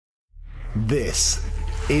This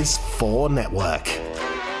is 4 Network.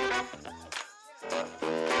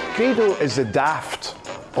 Grado is the daft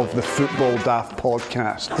of the Football Daft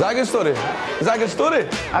podcast. Is that a good story? Is that a good story?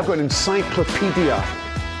 I've got an encyclopedia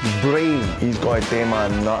brain. He's got a day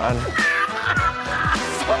man nothing.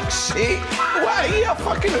 Fuck's sake. Why are you a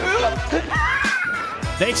fucking hooer?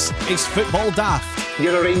 This is Football Daft.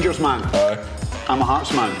 You're a Rangers man. I'm a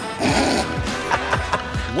Hearts man.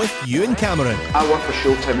 With Ewan Cameron. I work for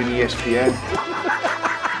Showtime and ESPN.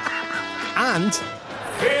 And...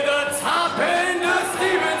 With the top end of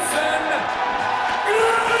Stevenson,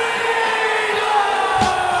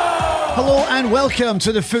 Hello and welcome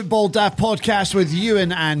to the Football Daft podcast with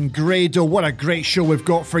Ewan and Grado. What a great show we've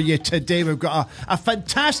got for you today. We've got a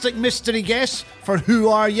fantastic mystery guest for Who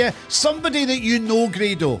Are You? Somebody that you know,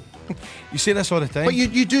 Grado. You say this all the time. But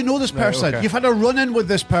you do know this person. Right, okay. You've had a run-in with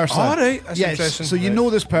this person. All right, that's yes, interesting. so you Right. know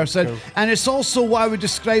this person. Cool. And it's also what I would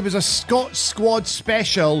describe as a Scott Squad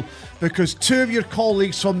special, because 2 of your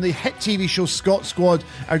colleagues from the hit TV show Scott Squad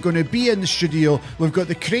are going to be in the studio. We've got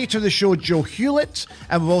the creator of the show, Joe Hewlett,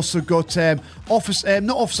 and we've also got not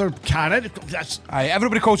Officer Karen. Aye,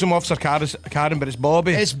 everybody calls him Officer Karen, but it's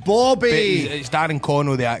Bobby. It's Bobby. But it's Darren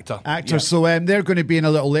Connell, the actor. Actor. Yeah. So they're going to be in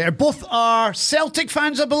a little later. Both are Celtic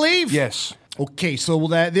fans, I believe. Yes. Okay, so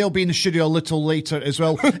they'll be in the studio a little later as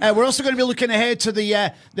well. We're also going to be looking ahead to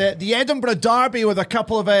the Edinburgh Derby with a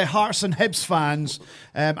couple of Hearts and Hibs fans.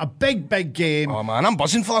 A big game. Oh man, I'm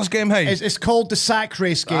buzzing for this game, hey. It's called the sack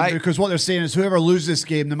race game. Aye. Because what they're saying is whoever loses this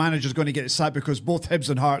game, the manager's going to get it sacked, because both Hibs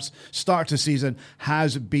and Hearts start to season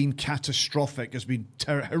has been catastrophic. It's been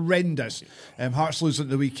horrendous. Hearts losing at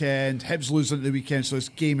the weekend, Hibs losing at the weekend, so this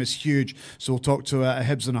game is huge. So we'll talk to a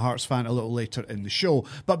Hibs and a Hearts fan a little later in the show.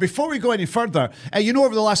 But before we go any further,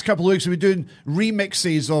 over the last couple of weeks we've been doing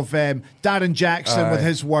remixes of Darren Jackson with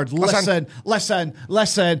his word listen,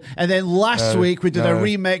 and then last week we did a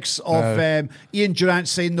remix of Ian Durant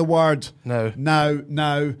saying the word no.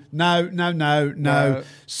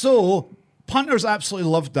 So punters absolutely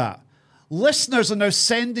loved that. Listeners are now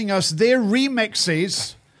sending us their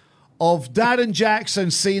remixes of Darren Jackson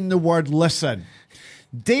saying the word listen.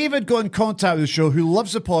 David got in contact with the show, who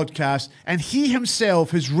loves the podcast, and he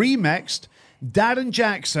himself has remixed Darren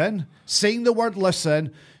Jackson saying the word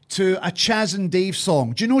listen to a Chaz and Dave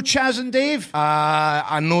song. Do you know Chaz and Dave?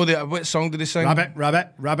 I know that. What song did he sing?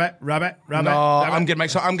 Rabbit. No, I'm getting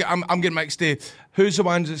mixed up. I'm getting mixed, Dave. Who's the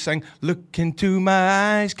ones that sing, look into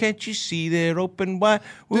my eyes, can't you see they're open wide?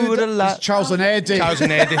 It's Charles and Eddie. Charles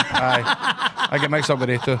and Eddie. Aye. I get mixed up with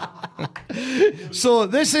it too. So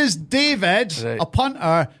this is David, Right. a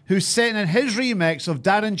punter, who's sent in his remix of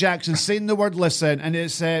Darren Jackson saying the word listen, and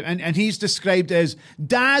it's and he's described as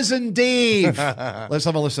Daz and Dave. Let's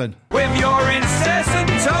have a listen. with your incessant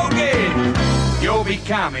togging, you're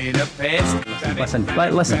becoming a pest. Listen. You can't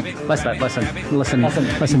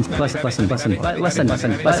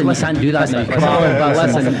do that now. Come on,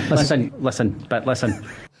 but listen.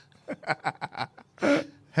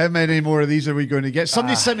 How many more of these are we going to get?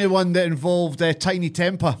 Somebody sent me one that involved Tiny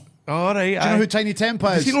Temper. All right. Do you know who Tiny Temper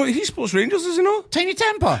is? Does he know he supports Rangers? Does he know? Tiny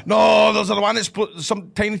Temper. No, there's another one that's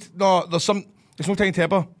some tiny. No, there's some. It's no Tiny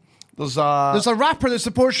Temper. There's a rapper that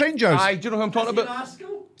supports Rangers. Aye, do you know who I'm talking about?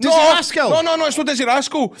 Dizzy Rascal. No, it's not Dizzy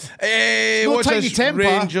Rascal. What's Tiny this? Temper.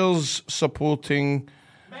 Rangers supporting.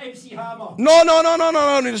 MC Hammer.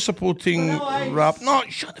 No. They're supporting rap. No,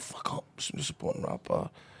 shut the fuck up. They're supporting rapper.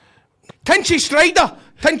 Tinchy Strider.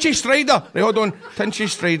 Right, hold on. Tinchy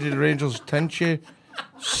Strider, Rangers. Tinchy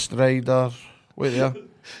Strider. Wait there.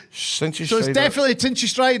 Tinchy So it's Strider. definitely Tinchy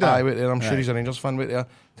Strider. Aye, wait there. I'm sure he's a Rangers fan. Wait there.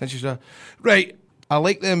 Tinchy Strider. Right. I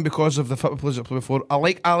like them because of the football players that played before. I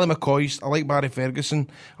like Ali McCoist. I like Barry Ferguson.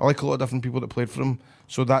 I like a lot of different people that played for him.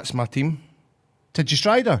 So that's my team. Tinchy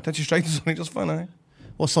Strider. Tinchy Strider's a Rangers fan, aye.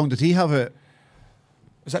 What song did he have it?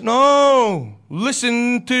 Is that no?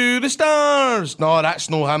 Listen to the stars. No, that's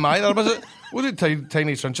no him either, was it? What did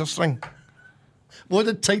Tiny Strincher sing? What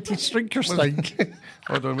did Tiny Strinker sing?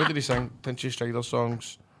 Hold on, what did he sing? Tinchy Strider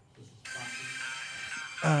songs.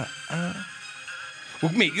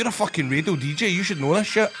 Well, mate, you're a fucking radio DJ. You should know this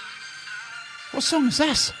shit. What song is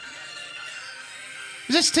this?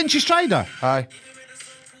 Is this Tinchy Strider? Aye.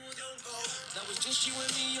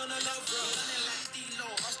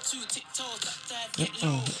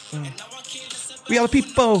 We are the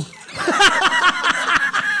people.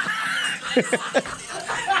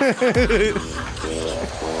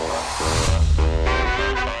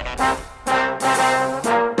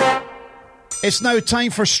 It's now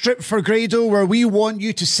time for Strip for Grado, where we want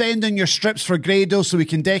you to send in your strips for Grado so we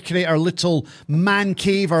can decorate our little man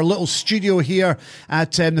cave, our little studio here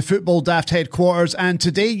at the Football Daft headquarters. And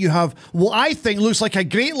today you have what I think looks like a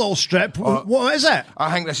great little strip. What is it?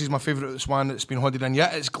 I think this is my favourite one that's been hooded in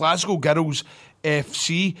yet. It's Glasgow Girls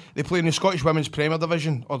FC. They play in the Scottish Women's Premier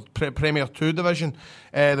Division, or Premier 2 Division.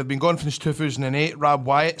 They've been gone since 2008. Rab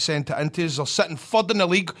Wyatt sent it into us. They're sitting third in the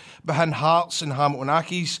league behind Hearts and Hamilton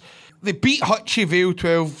Accies. They beat Hutchie Vale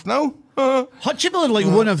 12-0. Hutchie Vale are like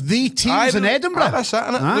one of the teams in Edinburgh. That's it,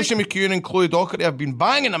 innit? Lucy McEwen and Chloe Docherty have been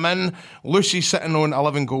banging them in. Lucy's sitting on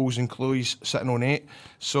 11 goals and Chloe's sitting on 8.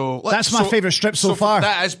 So that's my favourite strip so far.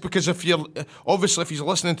 That is because if you're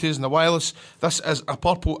listening to us in the wireless, this is a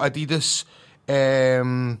purple Adidas.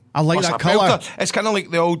 I like that colour. It's kind of like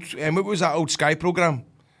the old. What was that old Sky programme?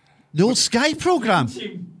 The old Sky programme.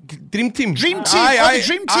 Dream Team. Dream Team. Aye,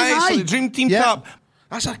 Dream Team. So the Dream Team cap.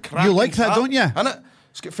 That's a cracking You like that, cap, don't you? Innit?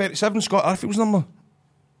 It's got 37 Scott Arfield's number.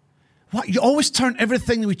 What? You always turn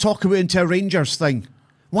everything that we talk about into a Rangers thing.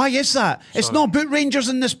 Why is that? Sorry. It's not about Rangers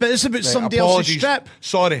in this bit. It's about somebody else's strip.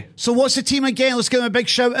 Sorry. So what's the team again? Let's give them a big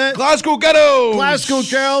shout out. Glasgow Girls. Glasgow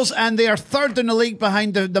Girls, and they are third in the league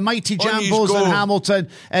behind the mighty Jambos in Hamilton.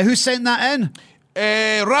 Who sent that in?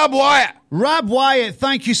 Rab Wyatt. Rab Wyatt,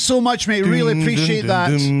 thank you so much, mate. Really appreciate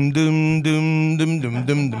that. What are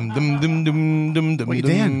you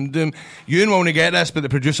doing? Ewan won't get this, but the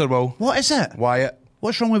producer will. What is it? Wyatt.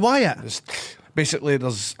 What's wrong with Wyatt? Basically,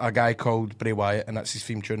 there's a guy called Bray Wyatt, and that's his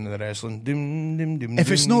theme tune in the wrestling. If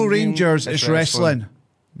it's no Rangers, it's wrestling.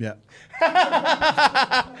 Yeah.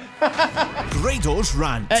 Grado's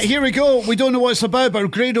rant. Here we go. We don't know what it's about, but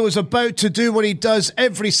Grado is about to do what he does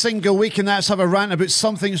every single week, and that's have a rant about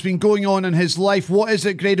something that's been going on in his life. What is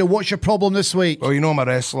it, Grado? What's your problem this week? Well, you know I'm a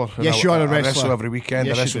wrestler. Yes, you are a wrestler. I wrestle every weekend.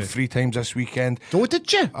 Yes, I wrestled 3 times this weekend. Oh,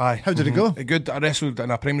 did you? Aye. How did it go? Good. I wrestled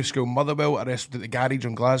in a primary school in Motherwell. I wrestled at the garage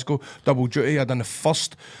in Glasgow. Double duty. I done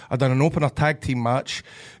an opener tag team match.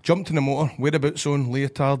 Jumped in the motor, wear a boots on,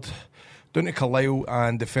 leotard. Down to Carlisle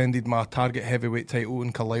and defended my target heavyweight title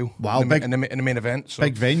in Carlisle. Wow, in the main event. So.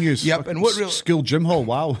 Big venues. Yep. And what school gym hall?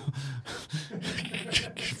 Wow.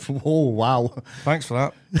 Oh wow. Thanks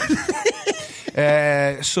for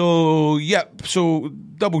that. So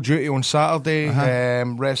double duty on Saturday.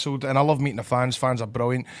 Wrestled, and I love meeting the fans. Fans are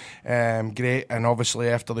brilliant, great. And obviously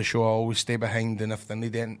after the show, I always stay behind, and if they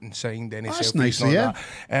need anything signed, any that's selfies, nice, yeah.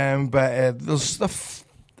 But there's a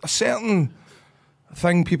certain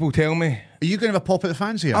thing people tell me. Are you going to have a pop at the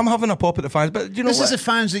fans here? I'm having a pop at the fans, but you know this is the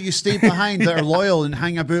fans that you stay behind that are loyal and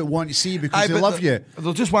hang about, want to see you because they love you.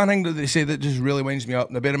 There's just one thing that they say that just really winds me up.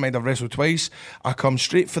 Now, bear in mind, I've wrestled twice. I come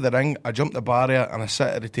straight for the ring, I jump the barrier, and I sit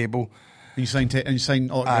at the table. And you sign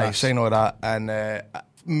autographs. I sign all that, and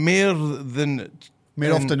more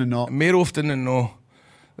often than not,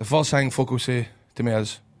 the first thing folk will say to me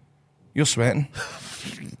is, "You're sweating."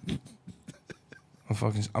 Am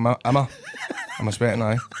I sweating?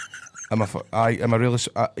 Aye. Am I really?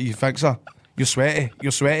 You think so? You're sweaty,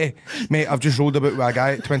 mate. I've just rolled about with a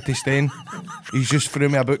guy at 20 stone. He's just threw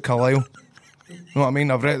me about Carlisle. You know what I mean?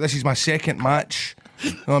 This is my second match.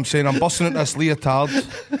 You know what I'm saying? I'm busting at this leotard.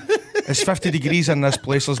 It's 50 degrees in this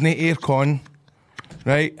place. There's no air con.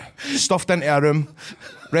 Right? Stuffed into a room.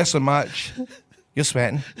 Wrestling match. You're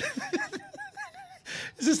sweating.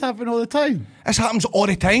 Does this happen all the time? This happens all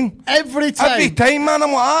the time. Every time? Every time, man.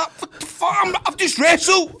 I'm like, what the fuck? I've just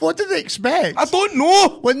wrestled. What do they expect? I don't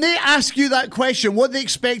know. When they ask you that question, what are they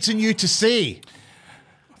expecting you to say?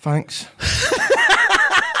 Thanks.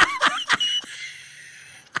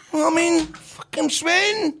 Well, I mean, fucking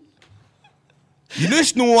sweating. You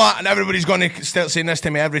just know what, and everybody's going to start saying this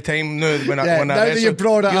to me every time. Now that you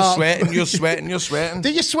brought it up. You're sweating.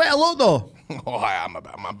 Do you sweat a lot though? Oh,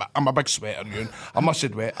 I'm a big sweater, Ewan. I must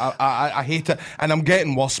admit, I hate it, and I'm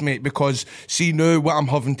getting worse, mate. Because see now, what I'm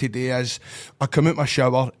having today is I come out my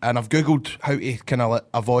shower and I've googled how to kind of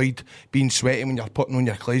avoid being sweaty when you're putting on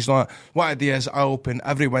your clothes and all that. What I do is I open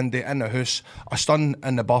every window in the house, I stand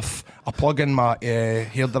in the buff, I plug in my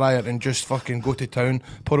hairdryer and just fucking go to town,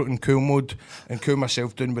 put it in cool mode and cool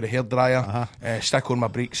myself down with a hairdryer, stick on my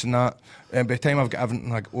brakes and that. And by the time I've got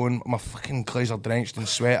everything on, my fucking clothes are drenched in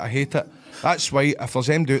sweat. I hate it. That's why if there's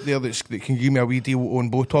anybody out there that can give me a wee deal on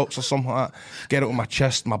Botox or something like that, get it on my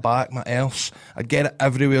chest, my back, my arse, I'd get it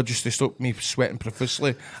everywhere just to stop me sweating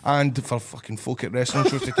profusely, and for fucking folk at wrestling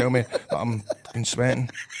shows to tell me that I'm fucking sweating.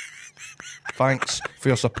 Thanks for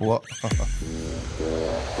your support.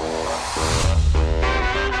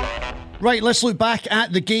 Right, let's look back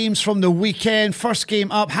at the games from the weekend. First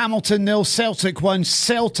game up, Hamilton 0, Celtic 1.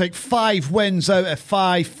 Celtic 5 wins out of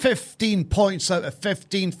 5, 15 points out of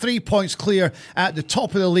 15, 3 points clear at the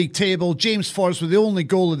top of the league table. James Forrest with the only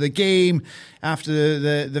goal of the game after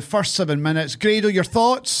the first 7 minutes. Grado, your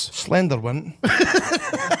thoughts? Slender win.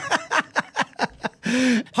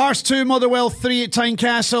 Hearts 2, Motherwell 3 at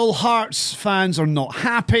Tynecastle. Hearts fans are not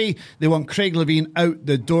happy. They want Craig Levein out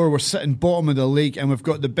the door. We're sitting bottom of the league and we've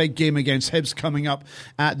got the big game against Hibs coming up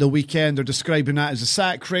at the weekend. They're describing that as a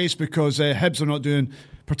sack race because Hibs are not doing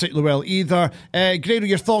particularly well either. Grado,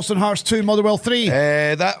 your thoughts on Hearts 2, Motherwell 3?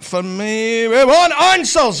 That for me. We want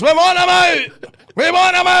answers. We want them out. We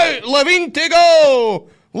want them out. Levein to go.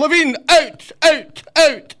 Levein out, out,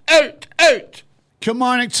 out, out, out.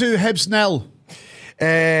 Kilmarnock 2, Hibs 0.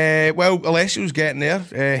 Well, Alessio's getting there.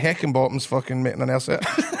 Heckenbottom's fucking making an ass at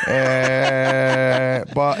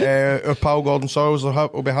but our pal Gordon Sowers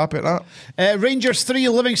will be happy at that. Rangers 3,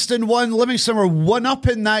 Livingston 1. Livingston were 1-up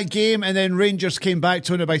in that game, and then Rangers came back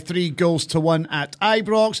to win it by 3-1 at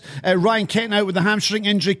Ibrox. Ryan Ketton out with a hamstring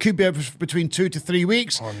injury, could be out between 2 to 3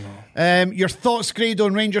 weeks. Oh, no. Your thoughts, Grado,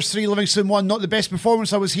 on Rangers 3, Livingston 1? Not the best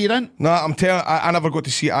performance I was hearing. No, I'm telling you, I never got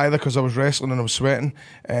to see it either because I was wrestling and I was sweating.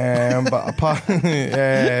 But apart.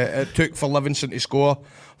 It took for Livingston to score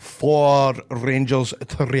for Rangers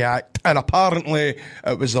to react, and apparently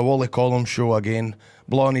it was the Wally Collins show again.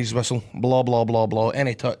 Blow on his whistle, blah blah blah blah.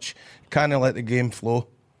 Any touch, can't let the game flow.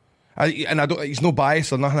 He's no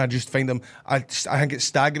bias or nothing. I just find him. I think it's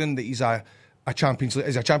staggering that he's a Champions League.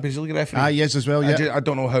 Is a Champions League referee? Yes, as well. Yeah. I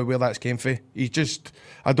don't know where that's came from. He's just.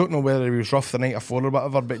 I don't know whether he was rough the night before or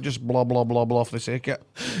whatever, but just blah blah blah blah for the sake of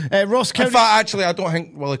it. Ross County. In fact, actually, I don't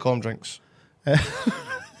think Willie Collins drinks.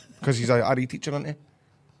 Because he's a RE teacher, isn't he?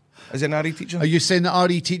 Is he an RE teacher? Are you saying that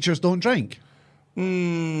RE teachers don't drink? Well,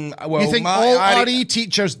 you think all RE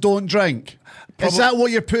teachers don't drink? Is that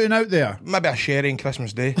what you're putting out there? Maybe a sherry on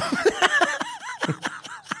Christmas Day. I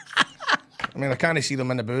mean, I can't see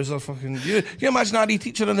them in the boozer. Fucking, you imagine an RE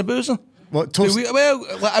teacher in the boozer? What,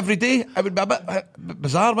 like every day, it would be a bit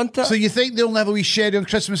bizarre, wouldn't it? So you think they'll have a wee sherry on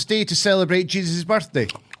Christmas Day to celebrate Jesus' birthday?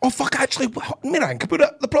 Oh, fuck, actually, think about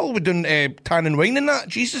it. They're probably doing tannin wine and that.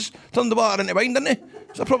 Jesus turned the water into wine, didn't they?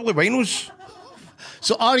 So probably winos.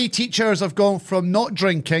 So RE teachers have gone from not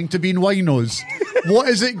drinking to being winos. What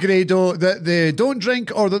is it, Grado, that they don't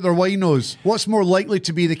drink or that they're winos? What's more likely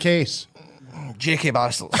to be the case? JK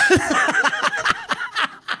bastards.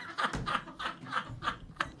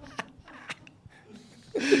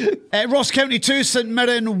 Ross County 2, St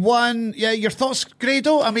Mirren 1. Yeah, your thoughts,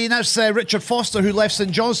 Grado? I mean, that's Richard Foster who left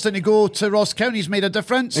St Johnstone to go to Ross County. He's made a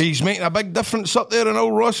difference. He's making a big difference up there in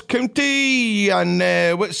old Ross County. And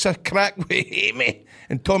what's the crack with Amy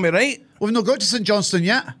and Tommy Wright? We've not got to St Johnstone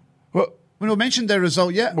yet. What? We've not mentioned their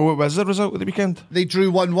result yet. Well, what was the result of the weekend? They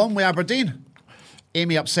drew 1-1 with Aberdeen.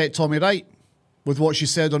 Amy upset Tommy Wright with what she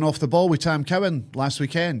said on Off the Ball with Tam Cowan last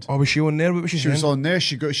weekend. Oh, was she on there? What was she saying? Was on there.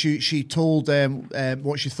 She told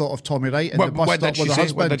what she thought of Tommy Wright in the bus stop with her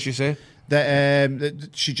husband. What did she say? That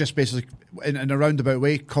she just basically, in a roundabout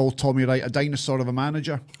way, called Tommy Wright a dinosaur of a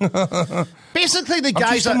manager. Basically, the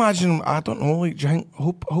guys. I'm just imagine. I don't know. Like, do you think?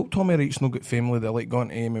 Hope Tommy Wright's not got family that like going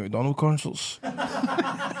to Amy McDonald concerts. You know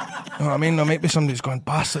what I mean? There might be somebody that's going,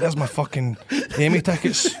 bastard. There's my fucking Amy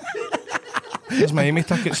tickets. There's my Amy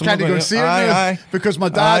tickets. I can't go see it because my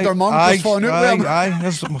dad or mum was falling out with him.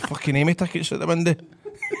 There's my fucking Amy tickets at the window.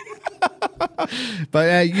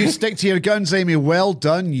 But you stick to your guns, Amy. Well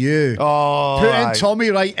done, you. Oh, putting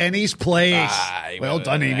Tommy Wright in his place. Well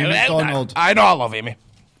done, Amy McDonald. I know I love Amy.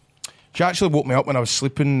 She actually woke me up when I was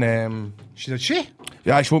sleeping. She did she?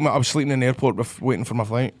 Yeah, she woke me up. I was sleeping in the airport waiting for my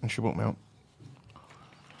flight, and she woke me up.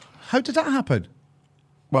 How did that happen?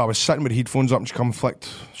 Well, I was sitting with the headphones up and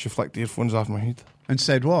she flicked the earphones off my head. And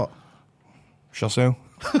said what? Chassel.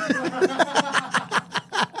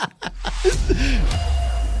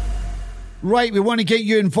 Right, we want to get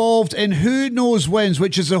you involved in Who Knows Wins,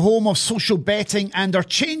 which is the home of social betting and are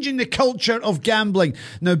changing the culture of gambling.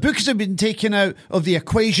 Now, bookies have been taken out of the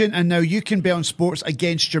equation and now you can bet on sports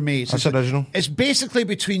against your mates. That's original. It's basically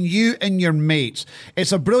between you and your mates.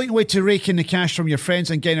 It's a brilliant way to rake in the cash from your friends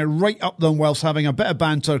and getting it right up them whilst having a bit of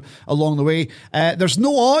banter along the way. There's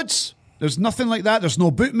no odds. There's nothing like that. There's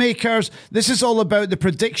no bookmakers. This is all about the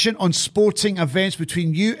prediction on sporting events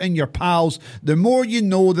between you and your pals. The more you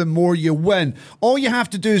know, the more you win. All you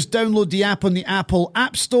have to do is download the app on the Apple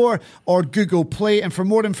App Store or Google Play. And for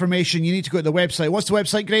more information, you need to go to the website. What's the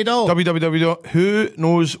website, Grado?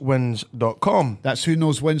 www.whoknowswins.com. That's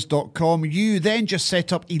whoknowswins.com. You then just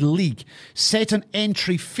set up a league. Set an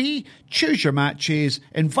entry fee, choose your matches,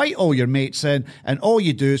 invite all your mates in, and all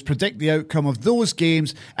you do is predict the outcome of those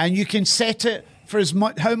games, and you can set it for as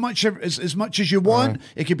much as you want.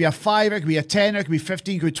 It could be a £5, it could be a £10, it could be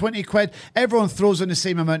 15, it could be 20 quid. Everyone throws in the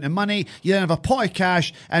same amount of money. You then have a pot of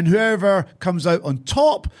cash, and whoever comes out on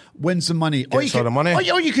top wins the money. Gets all the money.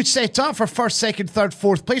 Or you could set up for first, second, third,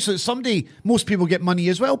 fourth place, so that most people get money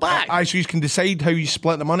as well back. So you can decide how you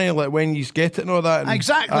split the money, like when you get it and all that.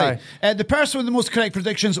 Exactly. The person with the most correct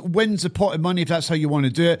predictions wins the pot of money, if that's how you want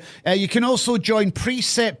to do it. You can also join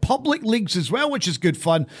preset public leagues as well, which is good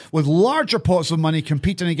fun, with larger pots of money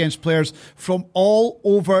competing against players from all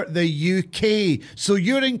over the UK. So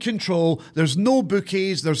you're in control. There's no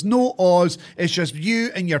bookies, there's no odds. It's just you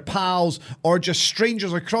and your pals, or just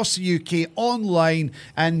strangers across the UK online.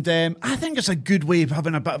 And I think it's a good way of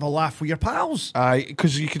having a bit of a laugh with your pals. Aye,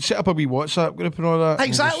 because you could set up a wee WhatsApp group and all that.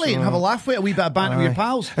 Exactly, and have a laugh with it, a wee bit of banter with your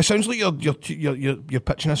pals. It sounds like you're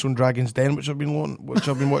pitching us on Dragon's Den, which I've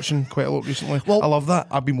been watching quite a lot recently. Well, I love that.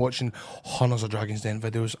 I've been watching hundreds of Dragon's Den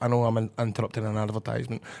videos. I know I'm interrupting an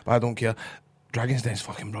advertisement, but I don't care. Dragon's Den's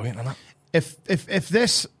fucking brilliant, isn't it? If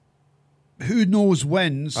this Who Knows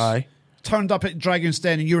Wins Aye. turned up at Dragon's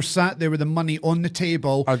Den and you're sat there with the money on the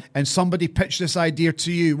table and somebody pitched this idea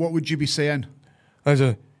to you, what would you be saying? I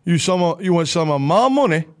say, you want some of my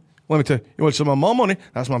money? Let me tell you, you want some of my money?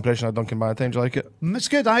 That's my impression of Duncan Bannatyne. Do you like it? It's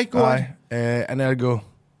good, aye, go on. And then I'd go,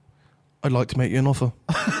 I'd like to make you an offer.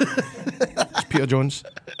 It's Peter Jones.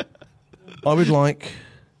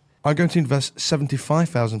 I'm going to invest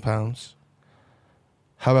 £75,000.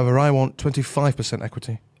 However, I want 25%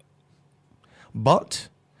 equity. But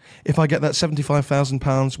if I get that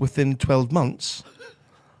 £75,000 within 12 months,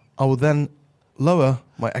 I will then lower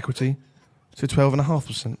my equity to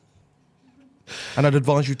 12.5%. And I'd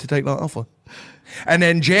advise you to take that offer. And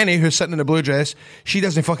then Jenny, who's sitting in the blue dress, she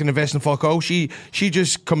doesn't fucking invest in fuck all. She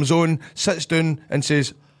just comes on, sits down and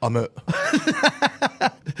says, I'm out.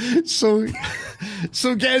 So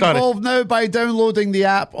get involved now by downloading the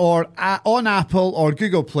app or on Apple or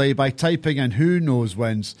Google Play by typing in Who Knows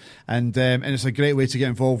Wins. And it's a great way to get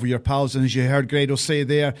involved with your pals. And as you heard Grado say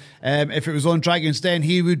there, if it was on Dragon's Den,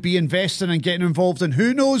 he would be investing and getting involved in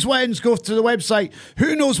Who Knows Wins. Go to the website,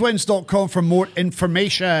 whoknowswins.com for more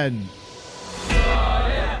information.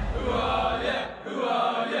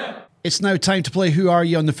 It's now time to play Who Are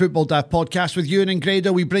You on the Football Daft podcast with Ewan and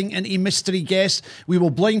Grado. We bring in a mystery guest. We will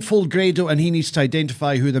blindfold Grado and he needs to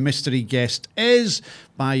identify who the mystery guest is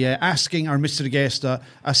by asking our mystery guest a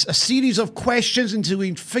series of questions until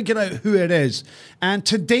we figure out who it is. And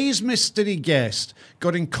today's mystery guest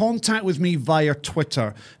got in contact with me via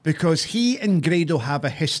Twitter because he and Grado have a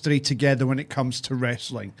history together when it comes to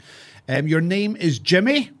wrestling. Your name is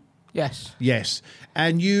Jimmy? Yes. Yes.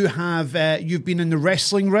 And you have you've been in the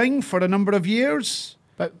wrestling ring for a number of years?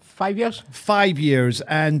 About 5 years. 5 years.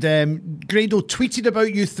 And Grado tweeted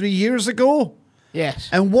about you 3 years ago? Yes.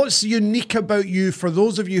 And what's unique about you, for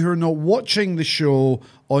those of you who are not watching the show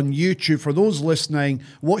on YouTube, for those listening,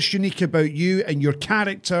 what's unique about you and your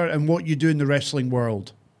character and what you do in the wrestling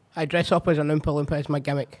world? I dress up as an Oompa Loompa as my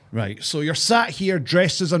gimmick. Right, so you're sat here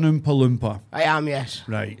dressed as an Oompa Loompa. I am, yes.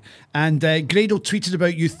 Right. And Grado tweeted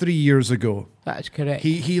about you 3 years ago. That is correct.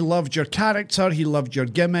 He loved your character, he loved your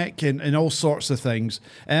gimmick and all sorts of things.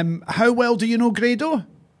 How well do you know Grado?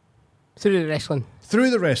 Through the wrestling. Through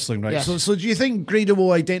the wrestling, right. Yes. So do you think Grado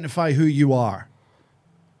will identify who you are?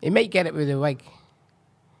 He might get it with the wig.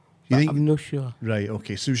 You think? I'm not sure. Right,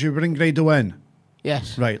 okay. So should we bring Grado in?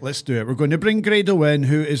 Yes. Right, let's do it. We're going to bring Grado in,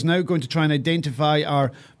 who is now going to try and identify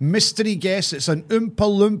our mystery guest. It's an Oompa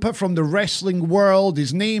Loompa from the wrestling world.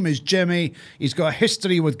 His name is Jimmy. He's got a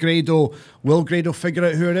history with Grado. Will Grado figure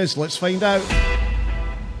out who it is? Let's find out.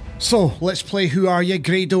 So, let's play Who Are You?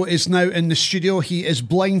 Grado is now in the studio. He is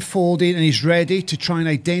blindfolded and he's ready to try and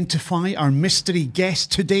identify our mystery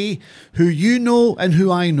guest today, who you know and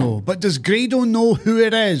who I know. But does Grado know who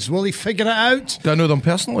it is? Will he figure it out? Do I know them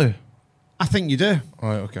personally? I think you do.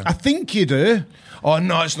 Right, okay. I think you do. Oh,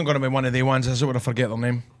 no, it's not going to be one of the ones, is it, when I forget their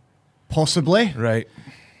name? Possibly. Right.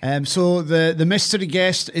 So the mystery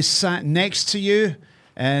guest is sat next to you.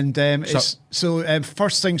 And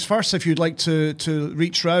first things first, if you'd like to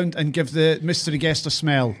reach round and give the mystery guest a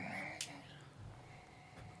smell.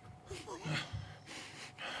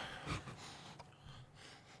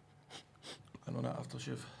 on that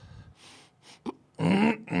aftershave.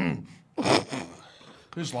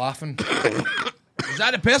 Who's laughing? Is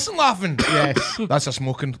that the person laughing? Yes. That's a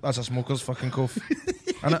smoker's fucking cough.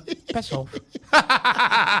 Isn't it? Piss off.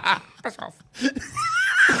 Piss off.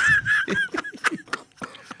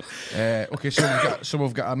 Okay, so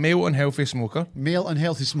we've got a male unhealthy smoker. Male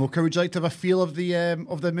unhealthy smoker. Would you like to have a feel of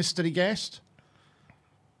the mystery guest?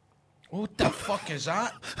 What the fuck is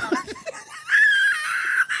that?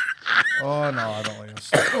 Oh no, I don't like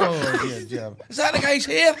this. Oh dear. Is that the guy's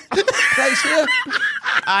hair? Guy's hair?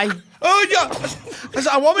 Aye. Oh yeah. Is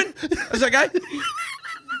it a woman? Is it a guy?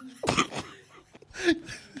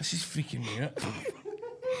 This is freaking me out.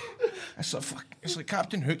 It's like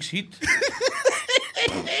Captain Hook's heat.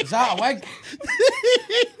 Is that a wig?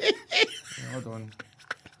 Hold on.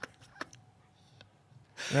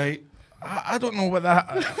 Right. I don't know what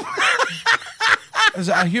that is.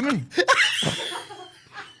 It a human?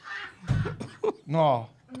 No.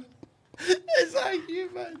 Is that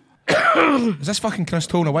human? Is this fucking Chris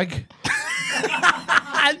Toll in a wig?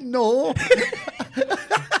 No.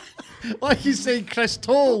 Why are you saying Chris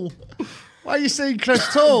Toll? Why are you saying Chris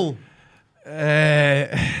Toll?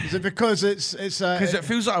 Is it because it's Because it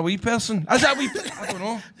feels like a wee person. Is it a wee I don't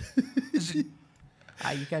know.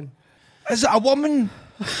 Aye, you can. Is it a woman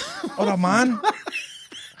or a man?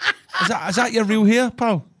 Is that your real hair,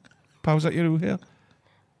 pal? Pal, is that your real hair?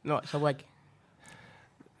 No, it's a wig.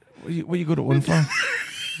 What you got it on for?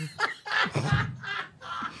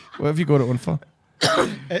 What have you got it on for?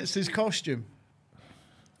 It's his costume.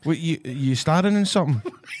 What you starring in something?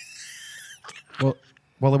 What,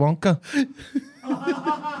 Willy Wonka?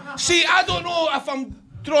 See, I don't know if I'm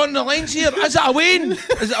drawing the lines here. Is it a Wayne?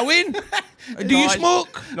 Is it a Wayne? Do you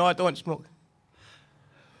smoke? No, I don't smoke.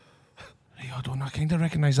 Hey, hold on, I kind of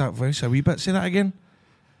recognise that voice a wee bit. Say that again.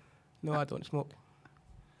 No, I don't smoke.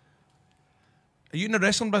 Are you in the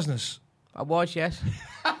wrestling business? I was, yes.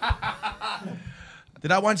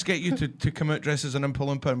 Did I once get you to come out dressed as an Oompa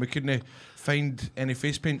Loompa and we couldn't find any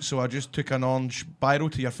face paint, so I just took an orange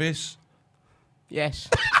biro to your face? Yes.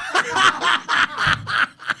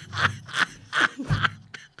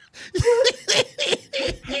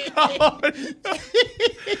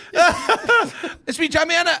 It's me,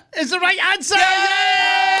 Jamie, innit? Is the right answer?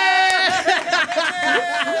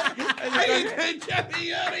 How you doing, Jamie?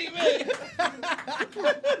 You alright, mate?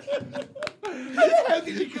 How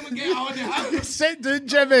did you come and get on the ham? Sit down,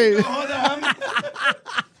 Jimmy. On the ham?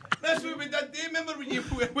 That's what we did. Do you remember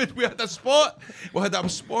when we had a spot? We had a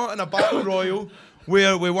spot in a battle royal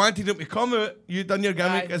where we wanted him to come out. You done your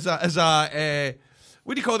gimmick Aye. as a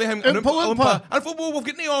what do you call them? Oompa Loompa. And I thought, well, we've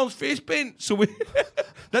got no orange face paint, so we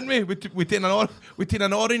didn't we? We take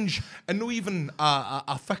an orange, and not even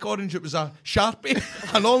a thick orange. It was a Sharpie,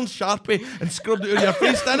 an orange Sharpie, and scrubbed it out of your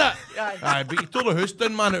face, didn't it? Aye. Aye, but you tore the house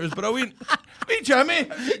down, man. It was brilliant. Hey, Jimmy,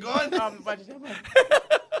 how's it going?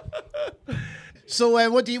 So,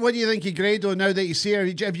 what do you think of Grado now that you see her? Are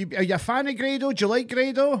you a fan of Grado? Do you like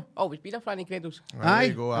Grado? Always been a fan of Grados. There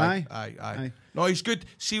you go. Aye. Aye. No, he's good.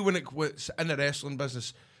 See, when it's in the wrestling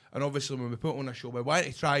business, and obviously when we put on a show, we want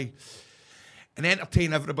to try and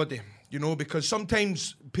entertain everybody, you know, because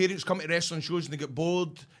sometimes parents come to wrestling shows and they get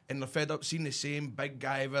bored and they're fed up seeing the same big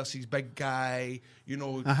guy versus big guy, you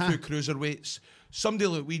know, two cruiserweights. Somebody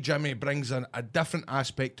like wee Jimmy brings a different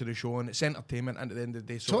aspect to the show, and it's entertainment at the end of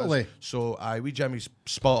the day. So Totally. Wee Jimmy's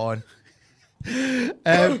spot on.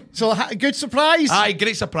 Good surprise. Aye,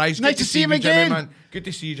 great surprise. Nice Good to see him wee again. Jimmy, man. Good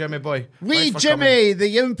to see you, Jimmy boy. Wee Thanks for Jimmy,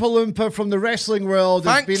 the Oompa Loompa from the wrestling world,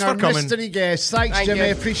 has Thanks been our for coming. mystery guest. Thanks, Thank Jimmy.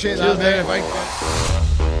 you. Appreciate coming. that. Cheers, mate. mate. Thank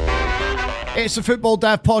you. It's the Football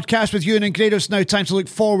Daft podcast with Ewan and Grado. It's now time to look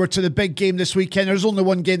forward to the big game this weekend. There's only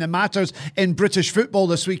one game that matters in British football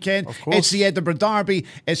this weekend. Of course. It's the Edinburgh Derby.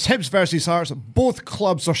 It's Hibs versus Hearts. Both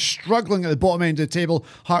clubs are struggling at the bottom end of the table.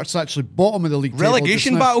 Hearts actually bottom of the league table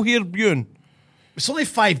Relegation just now. battle here, Ewan. It's only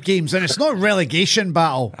 5 games and it's not a relegation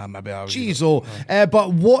battle. Maybe I was. Jeez,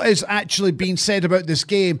 but what is actually being said about this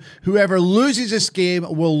game? Whoever loses this game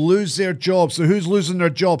will lose their job. So who's losing their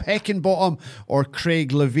job? Heckingbottom or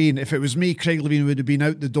Craig Levein? If it was me, Craig Levein would have been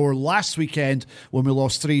out the door last weekend when we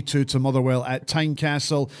lost 3-2 to Motherwell at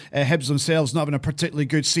Tynecastle. Hibs themselves not having a particularly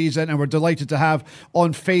good season, and we're delighted to have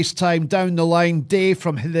on FaceTime down the line Dave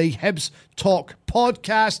from the Hibs Talk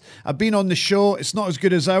podcast. I've been on the show. It's not as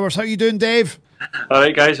good as ours. How you doing, Dave? All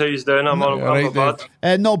right, guys, how you doing? I'm not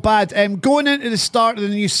bad. Not bad. Going into the start of the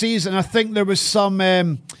new season, I think there was some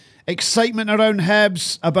excitement around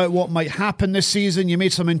Hibs about what might happen this season. You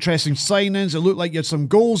made some interesting signings. It looked like you had some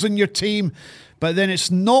goals in your team, but then it's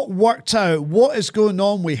not worked out. What is going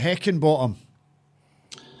on with Heckingbottom?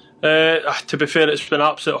 To be fair, it's been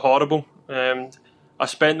absolutely horrible. I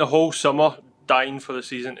spent the whole summer dying for the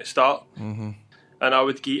season to start. And I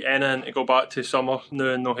would get anything to go back to summer,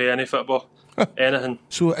 no hay any football. Anything.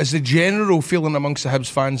 So is the general feeling amongst the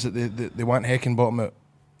Hibs fans that they want Heckingbottom out?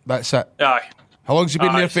 That's it? Aye. How long's he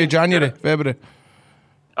been there for? January? February?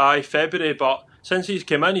 Aye, February, but since he's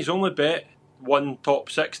come in, he's only bet one top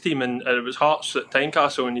 6 team, and it was Hearts at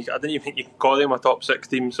Tynecastle, and I didn't even think you could call them a top 6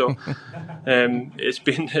 team, so it's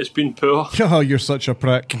been poor. Oh, you're such a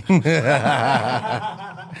prick.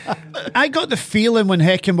 I got the feeling when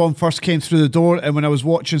Heckingbottom first came through the door, and when I was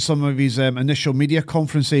watching some of his initial media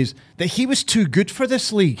conferences, that he was too good for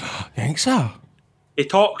this league. You think so? He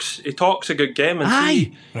talks a good game, and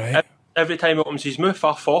Aye. Right. Every time he opens his mouth,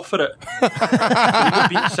 I fall for it.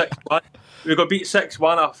 We got beat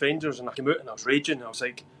 6-1 off Rangers, and I came out and I was raging. I was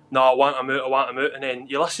like, no, I want him out. And then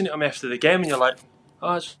you listen to him after the game and you're like,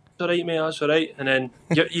 oh, it's all right, mate, that's all right. And then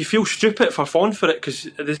you feel stupid for falling for it, because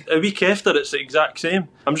a week after it's the exact same.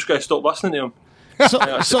 I'm just going to stop listening to him.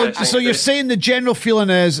 So you're saying the general feeling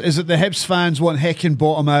is that the Hibs fans want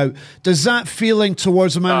Heckingbottom out. Does that feeling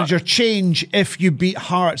towards the manager change if you beat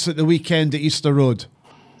Hearts at the weekend at Easter Road?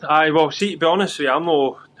 Aye, well, see, to be honest with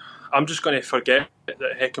you, I'm just going to forget that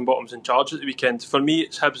Heckingbottom's in charge at the weekend. For me,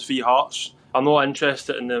 it's Hibs v Hearts. I'm not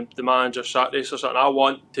interested in the manager sack race or something. I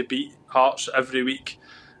want to beat Hearts every week,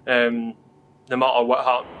 no matter what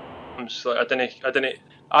happens. Like,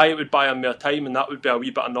 it would buy him more time, and that would be a wee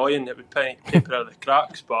bit annoying. It would paper out the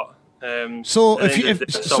cracks, but. So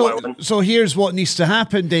here's what needs to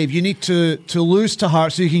happen, Dave. You need to lose to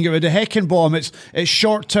Hearts so you can get rid of Heckingbottom. It's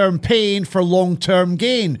short-term pain for long-term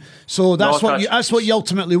gain. So that's what you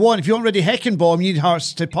ultimately want. If you want rid of Heckingbottom, you need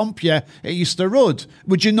Hearts to pump you at Easter Road.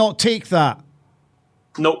 Would you not take that?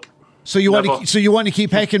 Nope. So you want to keep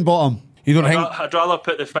Heckingbottom? You don't think? I'd rather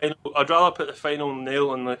put the final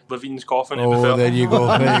nail in Levine's coffin. Oh, there you go.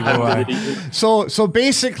 So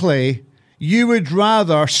basically, you would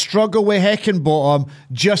rather struggle with Heckingbottom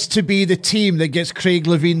just to be the team that gets Craig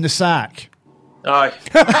Levein the sack? Aye.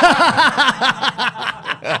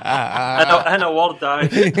 in a word, aye.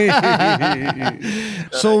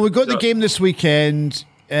 So we've got the game this weekend.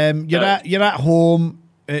 You're at home.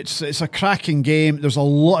 It's a cracking game. There's a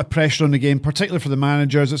lot of pressure on the game, particularly for the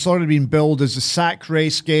managers. It's already been billed as a sack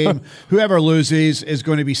race game. Whoever loses is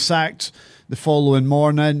going to be sacked the following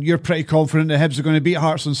morning. You're pretty confident the Hibs are going to beat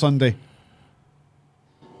Hearts on Sunday?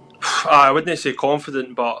 I wouldn't say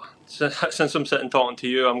confident, but since I'm sitting talking to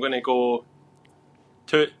you, I'm going to go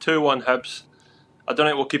 2-1 Hibs. I don't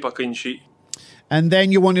think we'll keep a clean sheet. And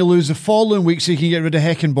then you want to lose the following week so you can get rid of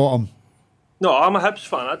Heckingbottom? No, I'm a Hibs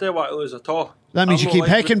fan. I don't want to lose at all. That means you keep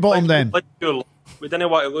Heckingbottom then? We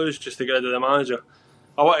didn't want to lose just to get rid of the manager.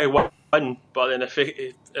 I want to win, but then if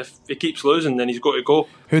he keeps losing, then he's got to go.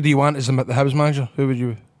 Who do you want as the Hibs manager? Who would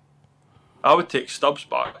you? I would take Stubbs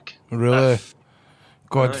back. Really?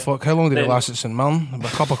 God, fuck, how long did it last at St Mirren? A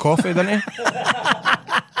cup of coffee, didn't you?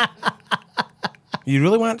 You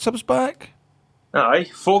really want Stubbs back? Aye.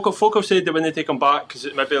 Folk have said that when they take him back, because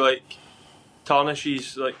it maybe like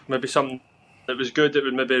tarnishes like maybe something that was good that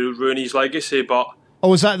would maybe ruin his legacy, but... Oh,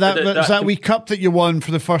 was that wee cup that you won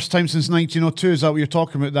for the first time since 1902? Is that what you're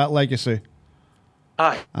talking about, that legacy?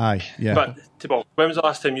 Aye, yeah. But when was the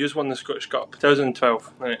last time you won the Scottish Cup?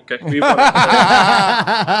 2012. Right, okay.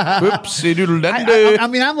 Whoopsie doodle dandy. I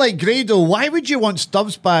mean, I'm like Grado. Why would you want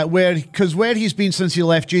Stubbs back? Because where he's been since he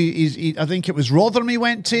left you, I think it was Rotherham he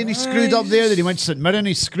went to, and he screwed up there. Then he went to St Mirren,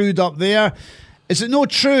 he screwed up there. Is it not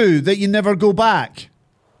true that you never go back?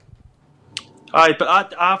 Aye,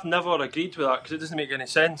 but I've never agreed with that because it doesn't make any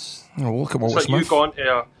sense. Oh, look at it's like you gone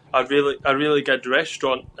to a really good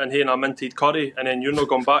restaurant and having a minted curry, and then you're not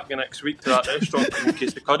going back the next week to that restaurant in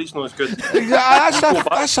case the curry's not as good.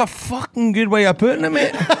 That's a fucking good way of putting it,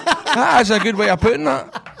 mate. That is a good way of putting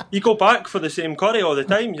that. You go back for the same curry all the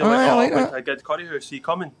time. You're like a good curry house. Are you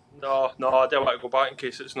coming? No, I don't want to go back in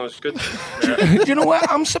case it's not as good. Do you know what?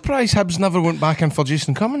 I'm surprised Hibs never went back in for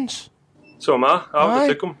Jason Cummins. So am I. I would have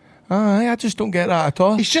took him. I just don't get that at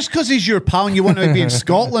all. It's just because he's your pal and you want to be in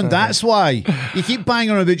Scotland. That's why. You keep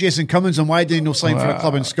banging on about Jason Cummins and why did he no sign for a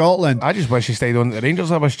club in Scotland. I just wish he stayed on at the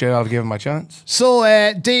Rangers. I wish Gerrard gave him a chance. So,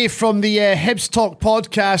 Dave, from the Hibs Talk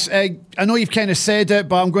podcast, I know you've kind of said it,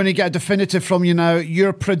 but I'm going to get a definitive from you now.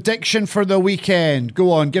 Your prediction for the weekend.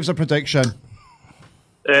 Go on, give us a prediction.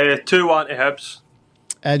 2-1 to Hibs.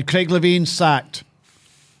 And Craig Levein sacked.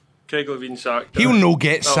 Craig Levein sacked. He'll no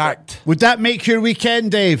get sacked. Would that make your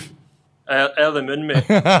weekend, Dave? Early moon, mate.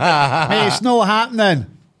 Hey, it's not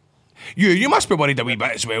happening. You must be worried a wee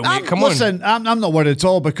bit as well, mate. Come on. Listen, I'm not worried at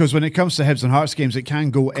all because when it comes to Hibs and Hearts games, it can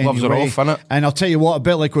go Gloves anyway. are off, innit? And I'll tell you what, a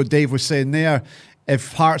bit like what Dave was saying there,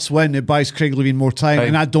 if Hearts win, it buys Craig Levein more time, Aye.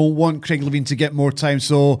 and I don't want Craig Levein to get more time.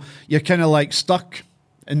 So you're kind of like stuck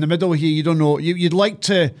in the middle here. You don't know. You'd like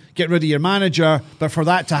to get rid of your manager, but for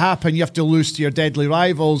that to happen, you have to lose to your deadly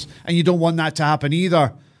rivals, and you don't want that to happen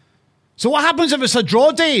either. So what happens if it's a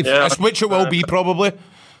draw, Dave? Yeah. That's which it will be, probably.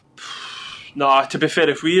 Nah, to be fair,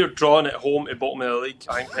 if we're drawing at home to bottom of the league,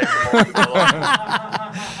 I think Peckham will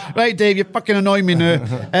be Right, Dave, you fucking annoy me now.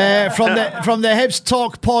 From the Hibs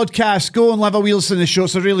Talk podcast, go and leave a wheel in the show.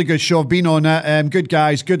 It's a really good show. I've been on it. Good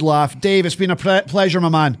guys, good laugh. Dave, it's been a pleasure, my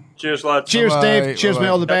man. Cheers, lads. Cheers, Bye-bye. Dave. Cheers, Bye-bye.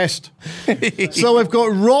 mate. All the best. So we've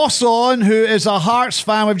got Ross on, who is a Hearts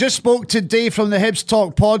fan. We've just spoke to Dave from the Hibs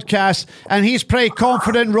Talk podcast, and he's pretty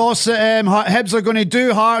confident, Ross, that Hibs are going to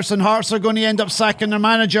do Hearts, and Hearts are going to end up sacking their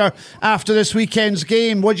manager after this weekend's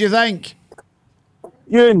game. What do you think?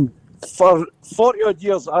 Ewan, for 40 odd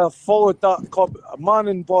years I have followed that club, man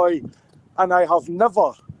and boy, and I have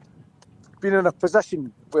never been in a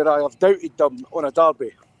position where I have doubted them on a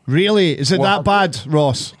derby. Really? Is it that bad,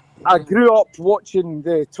 Ross? I grew up watching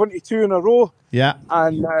the 22 in a row Yeah.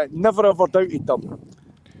 and never ever doubted them.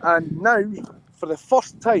 And now, for the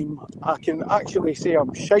first time, I can actually say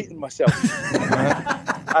I'm shiting myself.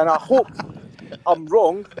 And I hope I'm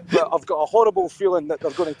wrong, but I've got a horrible feeling that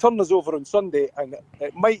they're going to turn us over on Sunday, and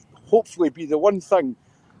it might hopefully be the one thing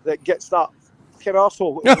that gets that fucking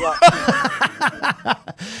arsehole.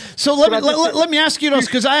 So let me ask you, Ross,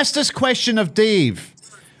 because I asked this question of Dave.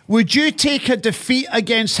 Would you take a defeat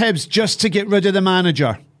against Hibs just to get rid of the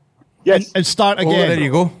manager? Yes. And start again? Oh, there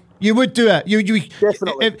you go. You would do it. You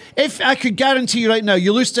Definitely. If I could guarantee you right now,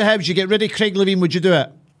 you lose to Hibs, you get rid of Craig Levein, would you do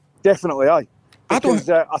it? Definitely, aye. Because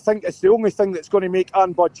I think it's the only thing that's going to make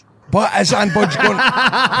Anne budge. But is Anne Budge going?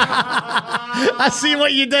 I see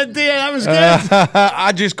what you did there. That was good.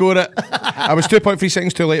 I just got it. I was 2.3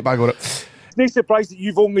 seconds too late, but I got it. It's no surprise that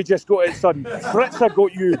you've only just got it, son. Fritzer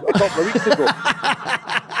got you a couple of weeks ago.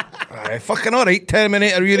 Aye, fucking all right,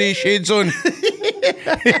 Terminator, your shades on.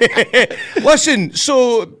 Listen,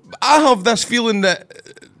 so I have this feeling that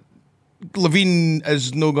Levein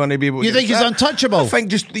is not going to be able to... You think he's untouchable? I think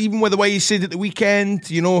just even with the way he said at the weekend,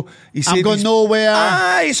 you know, he said... I'm going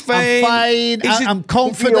nowhere. He's fine. I'm fine. I'm To be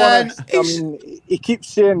confident. honest, he keeps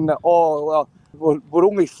saying that, we're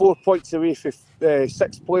only 4 points away from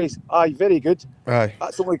sixth place. Aye, very good. Aye.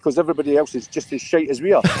 That's only because everybody else is just as shite as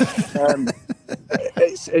we are.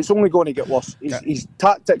 It's only going to get worse. His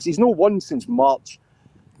tactics, he's not won since March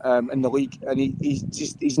in the league, and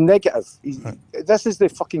he's negative. This is the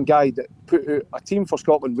fucking guy that put out a team for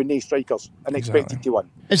Scotland with no strikers and expected to win.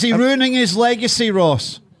 Is he ruining his legacy,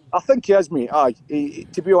 Ross? I think he is, mate. Aye.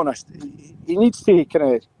 To be honest, he needs to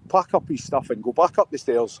kind of pack up his stuff and go back up the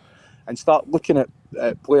stairs and start looking at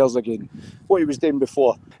players again. What he was doing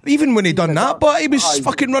before. Even when he done that, but he was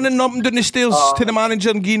fucking running up and down the stairs to the manager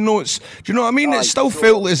and giving notes. Do you know what I mean? It still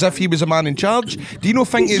felt as if he was a man in charge. Do you not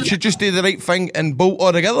think he should just do the right thing and bolt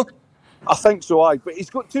all together? I think so, aye. But he's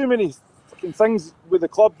got too many fucking things with the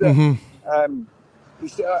club that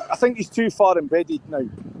I think he's too far embedded now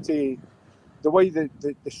to the way the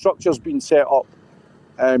structure's been set up.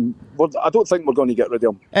 I don't think we're going to get rid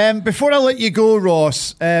of him. Before I let you go,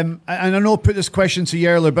 Ross, and I know I put this question to you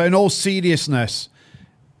earlier, but in all seriousness,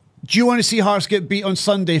 do you want to see Hearts get beat on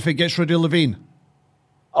Sunday if it gets rid of Levein?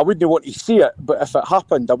 I wouldn't want to see it, but if it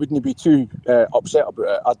happened, I wouldn't be too upset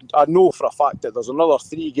about it. I know for a fact that there's another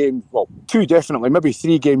 3 games, well, 2 definitely, maybe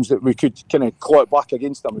 3 games that we could kind of claw it back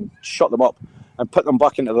against them and shut them up and put them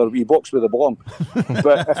back into their wee box where they belong.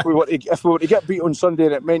 But if we were to get beat on Sunday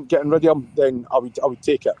and it meant getting rid of them, then I would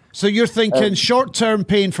take it. So you're thinking short-term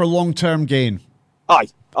pain for long-term gain? Aye.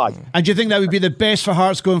 And do you think that would be the best for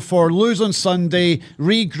Hearts going forward? Lose on Sunday,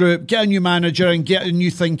 regroup, get a new manager and get a new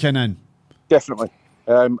thinking in? Definitely.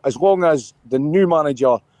 As long as the new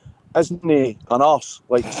manager isn't an arse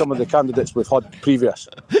like some of the candidates we've had previous.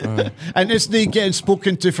 And isn't he getting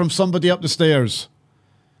spoken to from somebody up the stairs?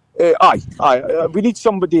 Aye. We need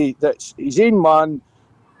somebody that's his own man,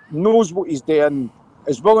 knows what he's doing,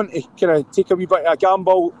 is willing to kind of take a wee bit of a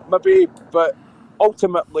gamble, maybe, but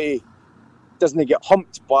ultimately doesn't get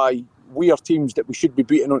humped by weird teams that we should be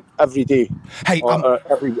beating on every day,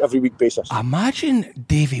 every week basis. Imagine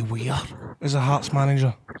Davy Weir as a Hearts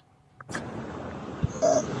manager.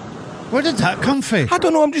 Where did that come from? I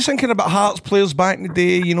don't know, I'm just thinking about Hearts players back in the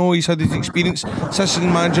day. You know, he's had his experience,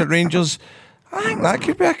 assistant manager at Rangers. I think that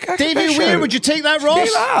could be a Davy Weir, would you take that, Ross?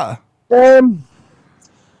 Take that?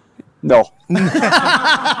 No.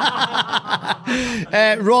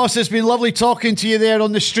 Ross, it's been lovely talking to you there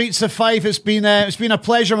on the streets of Fife. It's been a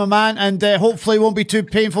pleasure, my man, and hopefully it won't be too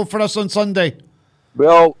painful for us on Sunday.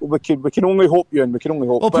 Well, we can only hope, Ewan. We can only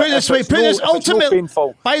hope. Well, put it this way. Ultimately,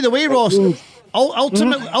 by the way, Ross.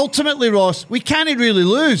 Ultimately, Ross, we can't really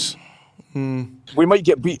lose. We might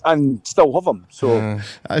get beat and still have them. So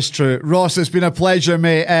that's true. Ross, it's been a pleasure,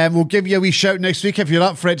 mate. We'll give you a wee shout next week if you're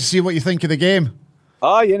up for it to see what you think of the game.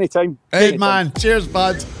 Aye, anytime. Good man. Cheers,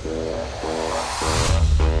 bud.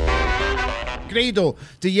 Grado,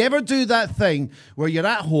 do you ever do that thing where you're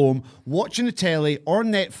at home watching the telly or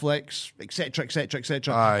Netflix, etc., etc.,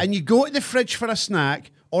 etc., and you go to the fridge for a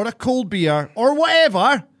snack or a cold beer or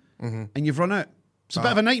whatever, and you've run out? It's a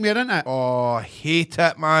bit of a nightmare, isn't it? Oh, I hate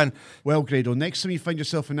it, man. Well, Grado, next time you find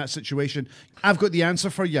yourself in that situation, I've got the answer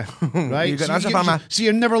for you, right? You got an answer for me? So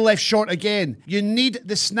you're never left short again. You need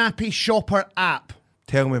the Snappy Shopper app.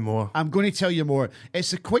 Tell me more. I'm going to tell you more.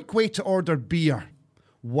 It's a quick way to order beer,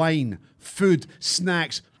 wine, food,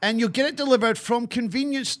 snacks, and you'll get it delivered from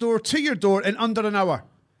convenience store to your door in under an hour.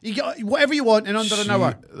 You get whatever you want in under an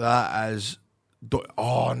hour. That is...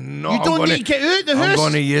 Oh, no. You don't need to get out the house. I'm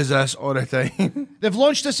going to use this all the time. They've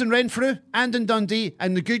launched this in Renfrew and in Dundee,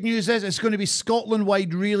 and the good news is it's going to be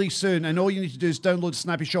Scotland-wide really soon, and all you need to do is download the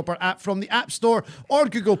Snappy Shopper app from the App Store or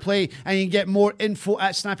Google Play, and you can get more info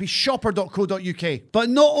at snappyshopper.co.uk. But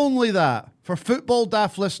not only that, for Football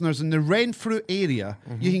Daft listeners in the Renfrew area,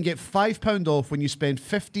 you can get £5 off when you spend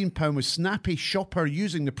 £15 with Snappy Shopper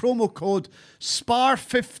using the promo code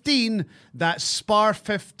SPAR15. That's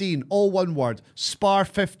SPAR15, all one word,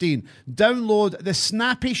 SPAR15. Download the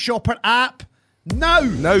Snappy Shopper app now.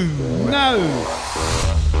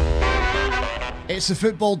 It's the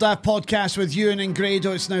Football Daft podcast with Ewan and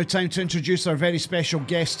Grado. It's now time to introduce our very special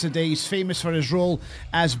guest today. He's famous for his role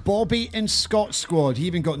as Bobby in Scot Squad. He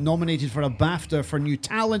even got nominated for a BAFTA for New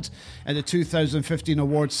Talent at the 2015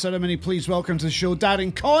 awards ceremony. Please welcome to the show,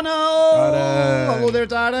 Darren Connell. Hello there,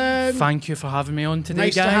 Darren. Thank you for having me on today,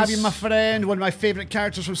 nice guys. Nice to have you, my friend. One of my favourite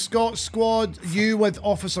characters from Scot Squad. You with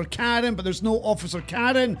Officer Karen, but there's no Officer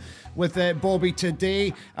Karen with Bobby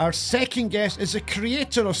today. Our second guest is the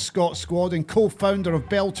creator of Scot Squad and co-founder of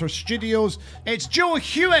Belter Studios. It's Joe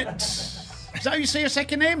Hewitt. Is that how you say your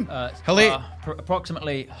second name?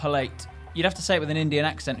 Approximately Halate. You'd have to say it with an Indian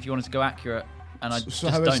accent if you wanted to go accurate, and I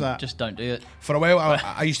just don't do it. For a while,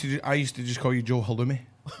 I used to just call you Joe Halloumi.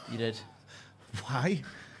 You did. Why?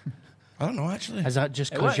 I don't know, actually. Is that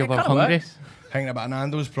just because you were hungry? Hanging about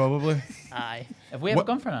Nando's, probably. Aye. Have we ever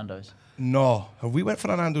gone for Nando's? No. Have we went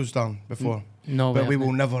for a Nando's, Dan, before? No. But we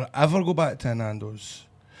will never, ever go back to a Nando's.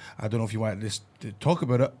 I don't know if you want to talk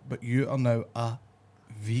about it, but you are now a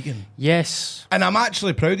vegan. Yes. And I'm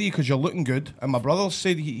actually proud of you because you're looking good. And my brother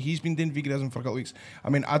said he's been doing veganism for a couple of weeks. I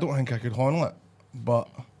mean, I don't think I could handle it, but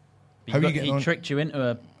how are you getting on? He tricked you into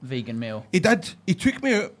a vegan meal. He did. He took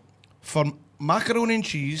me out for macaroni and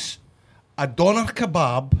cheese, a doner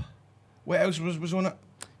kebab. What else was on it?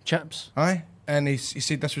 Chips. Aye. And he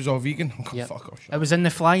said this was all vegan. Yep. Fuck off. It was in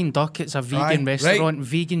the Flying Duck. It's a vegan restaurant,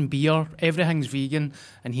 vegan beer. Everything's vegan.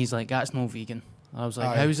 And he's like, that's no vegan. I was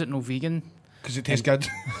like, how is it no vegan? Because it tastes good.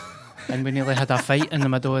 And we nearly had a fight in the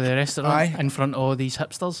middle of the restaurant in front of all these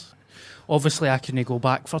hipsters. Obviously, I couldn't go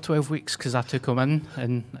back for 12 weeks because I took them in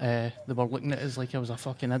and they were looking at us like I was a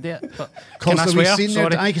fucking idiot. But can I swear?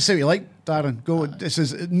 Sorry. I can say what you like, Darren. Go. This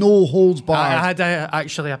is no holds barred. I had to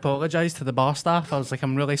actually apologise to the bar staff. I was like,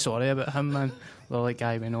 I'm really sorry about him, man. They're like,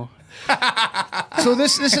 guy, we know. So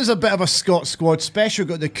this is a bit of a Scot Squad special. We've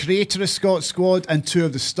got the creator of Scot Squad and two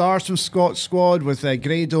of the stars from Scot Squad with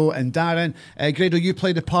Grado and Darren. Grado, you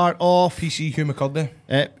play the part of PC Hugh McCurdy.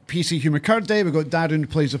 PC Hugh McCurdy. We've got Darren who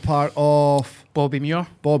plays the part of Bobby Muir.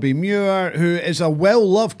 Bobby Muir, who is a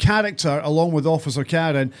well-loved character along with Officer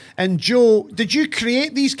Karen. And Joe, did you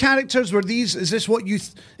create these characters? Is this what you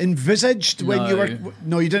envisaged when you were?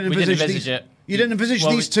 No, you didn't envisage these. It. You didn't envisage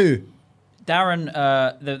these two. Darren,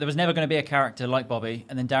 there was never going to be a character like Bobby,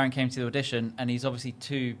 and then Darren came to the audition, and he's obviously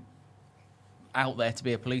too out there to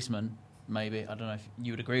be a policeman, maybe. I don't know if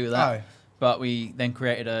you would agree with that. Aye. But we then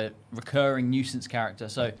created a recurring nuisance character.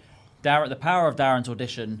 So the power of Darren's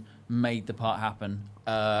audition made the part happen.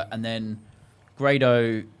 And then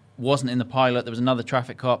Grado wasn't in the pilot. There was another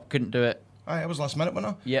traffic cop, couldn't do it. Aye, it was last minute,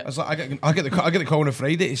 wasn't it? Yeah. I was like, I get the call on a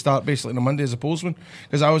Friday to start basically on a Monday as a postman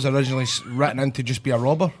because I was originally written in to just be a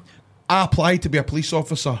robber. I applied to be a police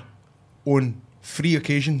officer on 3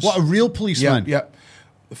 occasions. What, a real policeman? Yeah.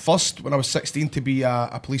 First, when I was 16, to be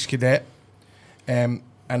a police cadet. And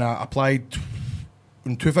I applied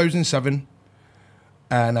in 2007,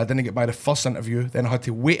 and I didn't get by the first interview. Then I had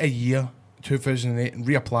to wait a year, 2008, and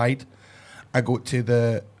reapplied. I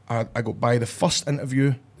got by the first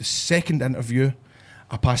interview, the second interview.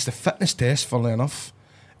 I passed the fitness test, funnily enough,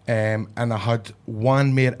 and I had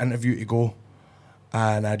one more interview to go.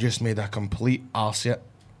 and I just made a complete arse of it.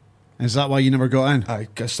 Is that why you never got in? I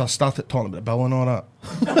started talking about the bill and all that.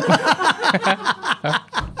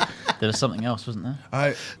 There was something else, wasn't there?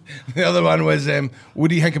 The other one was, what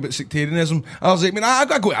do you think about sectarianism? I was like, I've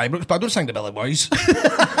got to go to Ibrox, but I don't sing the Billy Boys.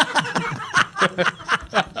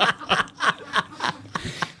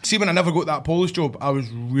 See, when I never got that Polish job, I was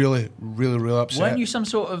really, really, really upset. Weren't you some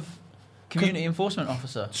sort of community enforcement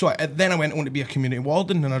officer? So then I went on to be a community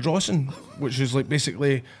warden in Ardrossan, which is like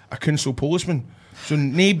basically a council policeman. So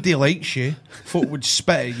nobody likes you. Folk would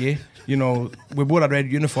spit at you. You know, we wore a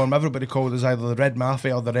red uniform. Everybody called us either the Red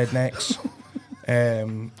Mafia or the Rednecks.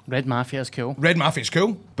 Red Mafia's cool. Red Mafia's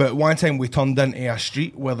cool. But one time we turned into a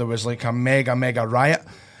street where there was like a mega riot,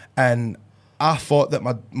 and I thought that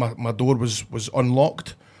my door was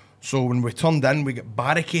unlocked. So when we turned in, we got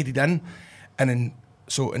barricaded in, and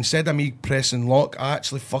so instead of me pressing lock, I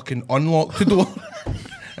actually fucking unlocked the door.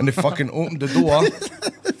 And they fucking opened the door,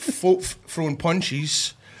 folk throwing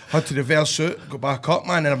punches, had to reverse it, go back up,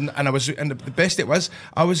 man. And the best it was,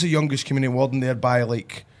 I was the youngest community warden there by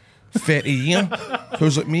like 30 years. So it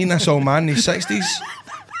was like me and this old man in his 60s.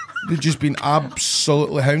 They'd just been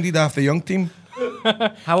absolutely hounded after the young team.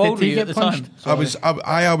 How old were you at the time? I was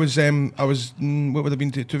what would have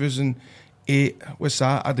been 2008? What's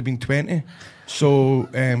that? I'd have been 20. So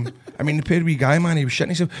I mean, the poor wee guy, man, he was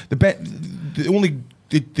shitting himself.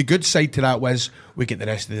 The good side to that was we get the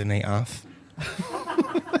rest of the night off.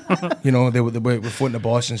 You know, they were phoning the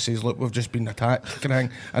boss and says, "Look, we've just been attacked."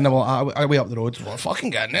 And then I way up the road. Well, fucking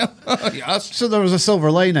getting there. Yes. So there was a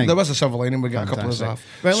silver lining. There was a silver lining. We got a couple of us off.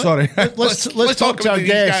 Right, Sorry. Let's talk to our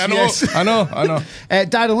guest. Yes. I know.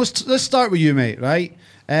 Darren, let's start with you, mate. Right.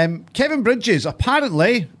 Kevin Bridges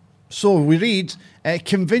apparently, so we read,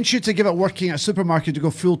 convinced you to give up working at a supermarket to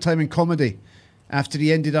go full time in comedy. After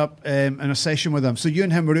he ended up in a session with him. So you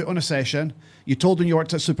and him were out on a session, you told him you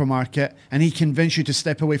worked at a supermarket, and he convinced you to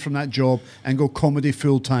step away from that job and go comedy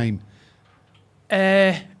full time.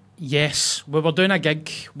 Yes. We were doing a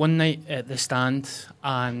gig one night at the Stand,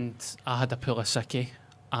 and I had a pull of sickie,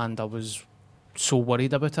 and I was so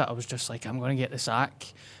worried about it. I was just like, I'm going to get the sack.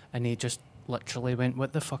 And he just literally went,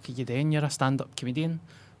 what the fuck are you doing? You're a stand-up comedian.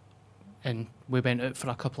 And we went out for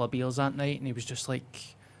a couple of beers that night, and he was just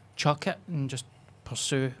like, chuck it and just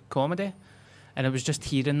pursue comedy. And it was just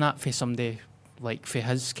hearing that for somebody like for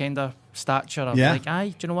his kind of stature. I was like,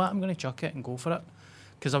 aye, do you know what, I'm going to chuck it and go for it,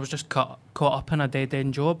 because I was just caught up in a dead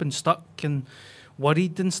end job and stuck and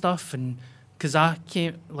worried and stuff. And because I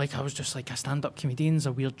was just like, a stand-up comedian's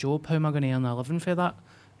a weird job, how am I going to earn a living for that?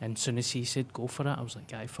 And as soon as he said go for it, I was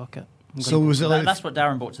like, aye, fuck it. So was it like that's what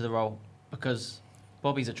Darren brought to the role, because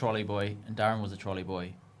Bobby's a trolley boy and Darren was a trolley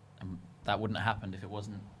boy, and that wouldn't have happened if it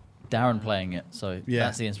wasn't Darren playing it. So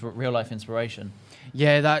that's the real life inspiration.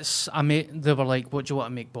 Yeah, they were like, what do you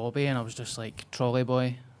want to make Bobby? And I was just like, trolley boy.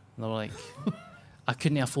 And they were like, I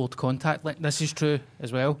couldn't afford contact lenses. This is true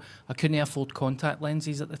as well. I couldn't afford contact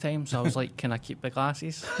lenses at the time, so I was like, can I keep the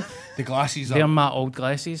glasses? The glasses They're my old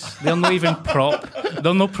glasses. They're not even prop.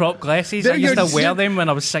 They're no prop glasses. I used to wear them when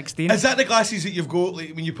I was 16. Is that the glasses that you've got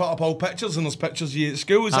like, when you put up old pictures and there's pictures of you at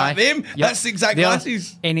school? Is that them? Yep. That's the exact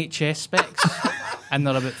glasses. NHS specs. And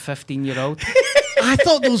they're about 15-year-old. I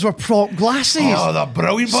thought those were prop glasses. Oh, they're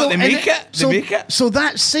brilliant, but they make it. So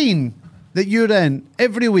that scene that you're in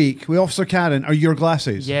every week with Officer Karen are your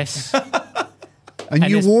glasses? Yes. And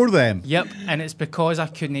you wore them? Yep, and it's because I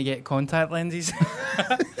couldn't get contact lenses.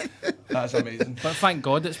 That's amazing. But thank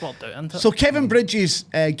God it's worked out, isn't it? So Kevin Bridges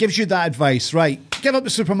gives you that advice, right? Give up the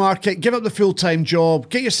supermarket, give up the full-time job,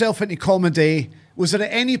 get yourself into comedy. Was there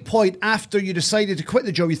at any point after you decided to quit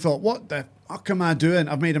the job you thought, what the fuck am I doing?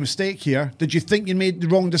 I've made a mistake here. Did you think you made the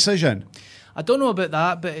wrong decision? I don't know about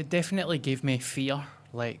that, but it definitely gave me fear.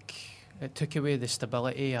 Like, it took away the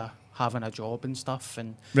stability of having a job and stuff.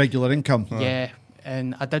 And regular income. Yeah,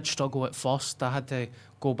 and I did struggle at first. I had to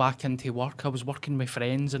go back into work. I was working with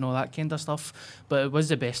friends and all that kind of stuff. But it was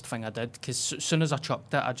the best thing I did, because as soon as I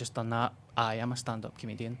chucked it, I just done that. I am a stand-up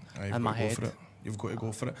comedian in my head. You've got to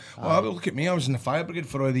go for it. Well, look at me. I was in the fire brigade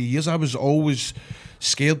for all the years. I was always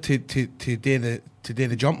scared to do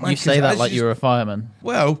the jump, man. You say that like you're a fireman.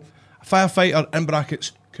 Well, a firefighter in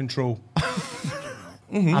brackets control.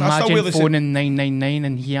 Imagine phoning 999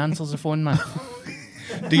 and he answers the phone, man.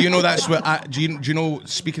 Do you know that's what? Do you know?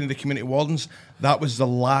 Speaking of the community wardens, that was the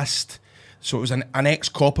last. So it was an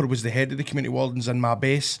ex-copper was the head of the community wardens in my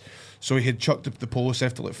base. So he had chucked up the police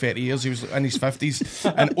after like 30 years. He was in his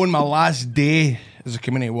 50s. And on my last day as a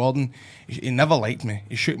community warden, he never liked me.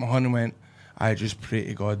 He shook my hand and went, I just pray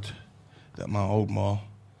to God that my old ma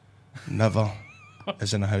never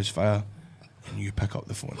is in a house fire and you pick up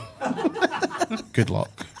the phone. Good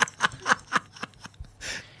luck.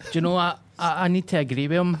 Do you know, I need to agree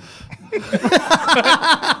with him.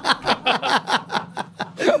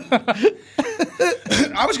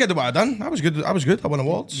 I was good at what I done. I was good. I won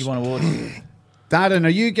awards. You won awards. Darren, are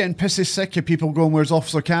you getting pissy sick of people going, "Where's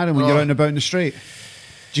Officer Karen?" when you're out and about in the street?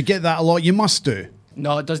 Do you get that a lot? You must do.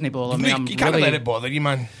 No, it doesn't bother me. You can't let it bother you,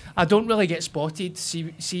 man. I don't really get spotted.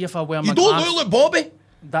 See if I wear my You don't glass- look like Bobby.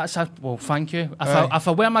 Well, thank you. Aye. If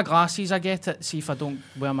I wear my glasses, I get it. See if I don't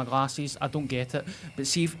wear my glasses, I don't get it. But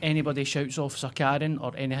see if anybody shouts Officer Karen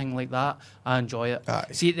or anything like that, I enjoy it. Aye.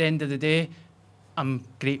 See, at the end of the day, I'm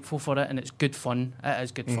grateful for it, and it's good fun. It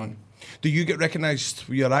is good fun. Do you get recognised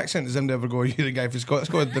with your accent? Does anybody ever go, "You're the guy from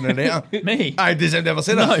Scotland, the narrator"? Me? Aye, does anybody ever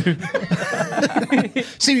say that?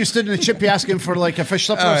 See, you stood in the chippy asking for like a fish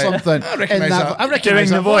supper or Aye. something. I recognise And that. I recognise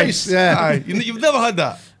Doing that the voice. Yeah. Aye. You've never had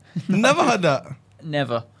that. Never had that.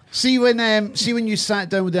 Never. See when you sat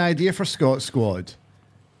down with the idea for Scott Squad,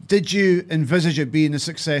 did you envisage it being the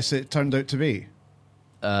success it turned out to be?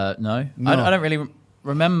 No. No. I don't really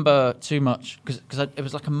remember too much because it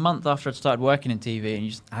was like a month after I'd started working in TV, and you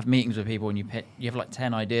just have meetings with people and you have like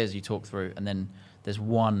 10 ideas you talk through, and then there's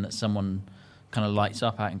one that someone kind of lights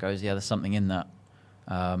up at and goes, "Yeah, there's something in that."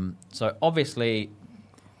 So obviously,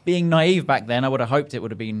 being naive back then, I would have hoped it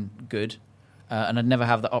would have been good, and I'd never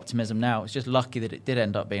have that optimism now. It's just lucky that it did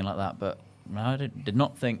end up being like that, but no, I did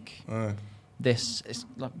not think. This is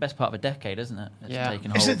like best part of a decade, isn't it? It's Yeah.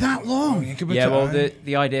 taken Is hold. it that long? Yeah, well,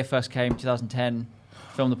 the idea first came 2010,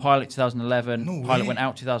 filmed the pilot 2011, No pilot way. went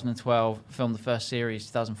out 2012, filmed the first series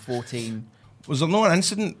 2014. Was there no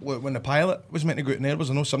incident when the pilot was meant to go out in there? Was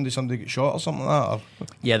there no somebody get shot or something like that? Or?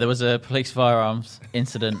 Yeah, there was a police firearms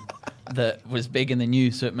incident that was big in the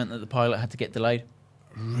news, so it meant that the pilot had to get delayed.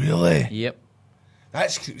 Really? Yep.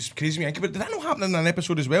 That's crazy me. But did that not happen in an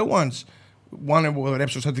episode as well once? One of the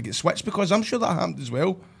episodes had to get switched because I'm sure that happened as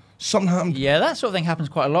well. Something happened. Yeah, that sort of thing happens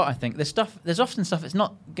quite a lot, I think. There's often stuff that's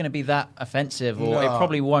not going to be that offensive, or it No.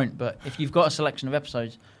 probably won't, but if you've got a selection of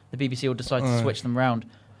episodes, the BBC will decide to switch them round.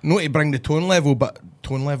 Not to bring the tone level, not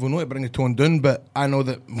to bring the tone down, but I know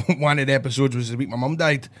that one of the episodes was the week my mum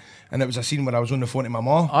died, and it was a scene where I was on the phone to my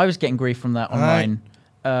mum. I was getting grief from that online,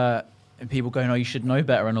 and people going, "Oh, you should know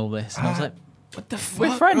better," and all this. And I was like, what the fuck?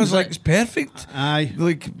 We're friends. I was like, it's perfect. Aye.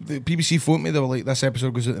 Like, the BBC phoned me, they were like, "This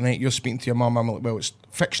episode goes out tonight, you're speaking to your mum." I'm like, "Well, it's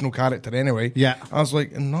fictional character anyway." Yeah. I was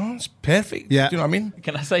like, "No, it's perfect." Yeah. Do you know what I mean?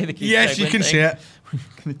 Can I say the Keith Yes, you Chegwin can thing? say it.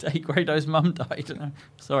 The day Grado's mum died.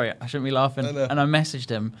 Sorry, I shouldn't be laughing. I know. And I messaged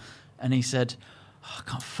him, and he said, "Oh, I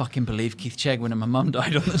can't fucking believe Keith Chegwin and my mum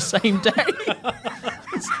died on the same day."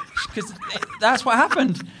 Because that's what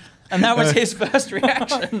happened. And that was his first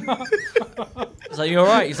reaction. I was like, "You all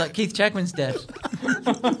right?" He's like, "Keith Chegwin's dead."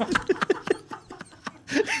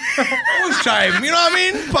 Always try, you know what I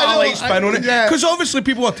mean? Put a light spin on it. yeah. Because obviously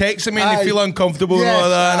people are texting me and Aye. they feel uncomfortable and all Yes,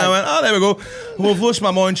 of that. And I aye. went, "Oh, there we go. Well, I've lost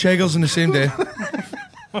my mum and Cheggers on the same day."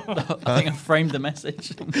 I think I framed the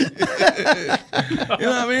message. You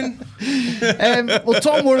know what I mean? We'll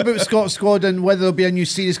talk more about Scott Squad and whether there'll be a new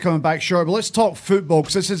series coming back short, but let's talk football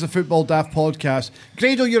because this is a Football Daft podcast.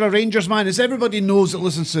 Grado, you're a Rangers man, as everybody knows that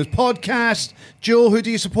listens to this podcast. Joe, who do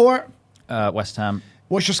you support? West Ham.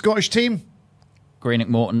 What's your Scottish team? Greenock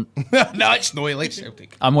Morton. No, it's no, he likes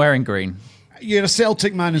Celtic. I'm wearing green. You're a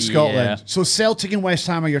Celtic man in Scotland. Yeah. So Celtic and West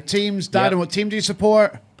Ham are your teams. Darren, Yep. what team do you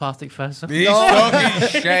support? Partick Thistle. He's talking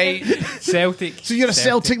shite. Celtic. So you're a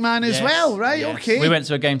Celtic man as Yes. well, right? Yes. Okay. We went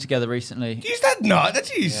to a game together recently. You did not, did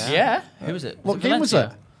you? Yeah. Who was it? What it game was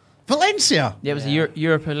Valencia? it? Valencia. Yeah, it was the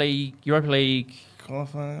Europa League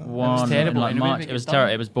Qualifier. one. It was terrible in like anyway, March. but It was it's terrible.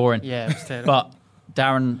 done. It was boring. Yeah, it was terrible. But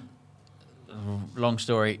Darren, long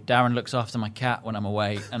story. Darren looks after my cat when I'm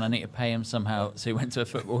away, and I need to pay him somehow. So he went to a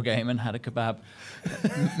football game and had a kebab,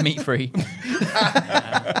 meat free.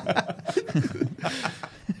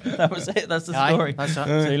 That was it. That's the Aye, story. that's it.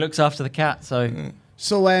 So he looks after the cat. So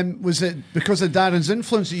So was it because of Darren's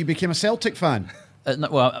influence that you became a Celtic fan? no,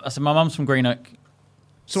 well, I said my mum's from Greenock.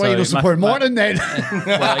 So why you don't support Morton then?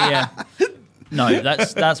 Well, yeah. No,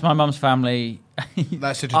 that's my mum's family.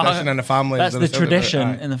 That's the tradition in the family. That's They're the tradition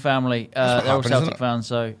Aye. in the family. what They're all happens, isn't Celtic it? fans,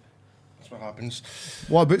 so That's what happens.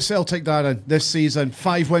 What about Celtic, Darren, this season?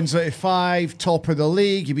 5 wins out of 5, top of the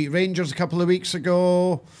league. You beat Rangers a couple of weeks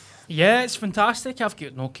ago. Yeah, it's fantastic. I've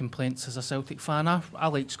got no complaints as a Celtic fan. I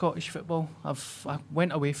like Scottish football. I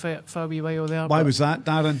went away for it for a wee while there. Why but was that,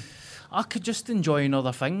 Darren? I could just enjoying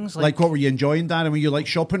other things. Like what were you enjoying, Darren? Were you like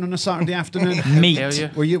shopping on a Saturday afternoon? meat. Tell you.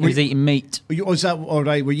 Were you? He was eating meat. Was that all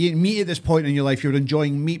right? Were you eating meat at this point in your life? You were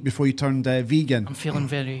enjoying meat before you turned vegan. I'm feeling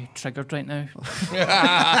very triggered right now.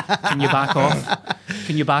 Can you back off?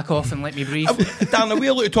 Can you back off and let me breathe? Dan, are we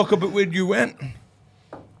allowed to talk about where you went?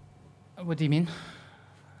 What do you mean?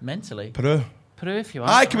 Mentally? Peru. Peru, if you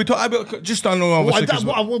want. Aye, can we talk about... Just, I know, obviously... 'cause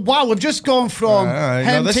Wow, we've just gone from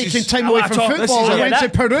him taking time away from football and went to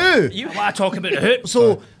Peru. You want to talk about the hoop?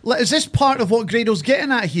 So, is this part of what Grado's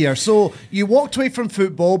getting at here? So, you walked away from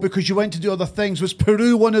football because you went to do other things. Was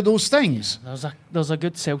Peru one of those things? There's a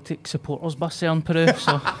good Celtic supporters bus there in Peru.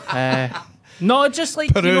 So, no, just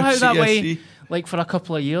like, Peru, you know how that CSC. way, like for a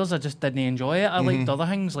couple of years, I just didn't enjoy it. I liked other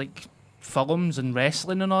things like films and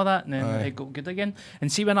wrestling and all that, and then it got good again. And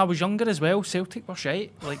see, when I was younger as well, Celtic were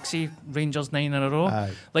shite. Like, see, Rangers 9 in a row.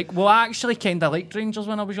 Like, well, I actually kind of liked Rangers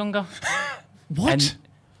when I was younger. What? And,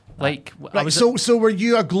 like, Right, so were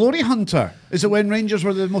you a glory hunter? Is it when Rangers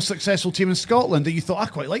were the most successful team in Scotland that you thought, I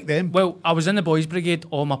quite like them? Well, I was in the boys' brigade.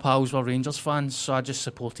 All my pals were Rangers fans, so I just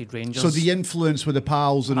supported Rangers. So the influence with the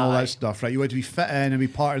pals and all that stuff, right? You had to be fit in and be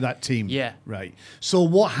part of that team. Yeah. Right. So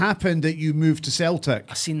what happened that you moved to Celtic?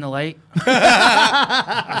 I seen the light.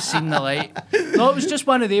 I seen the light. No, it was just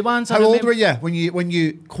one of the ones. How old were you when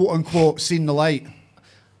you quote unquote seen the light?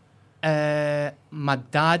 My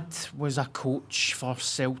dad was a coach for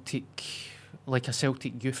Celtic, like a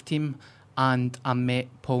Celtic youth team, and I met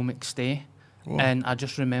Paul McStay, and I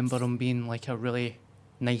just remember him being like a really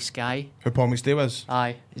nice guy. Who Paul McStay was?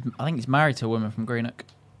 Aye. I think he's married to a woman from Greenock.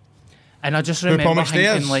 And I just Who Paul remember McStay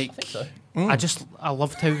thinking is? like, I think so. I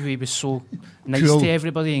loved how he was so nice Cool. to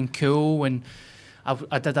everybody and cool. And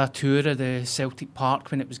I did a tour of the Celtic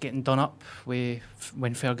Park when it was getting done up, when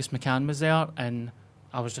Fergus McCann was there, and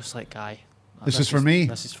I was just like, aye. This is for me.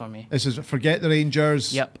 This is for me. This is forget the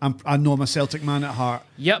Rangers. Yep. I know I'm a Celtic man at heart.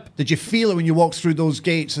 Yep. Did you feel it when you walked through those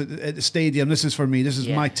gates at the stadium? This is for me. This is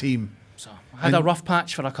Yeah. my team. So I had a rough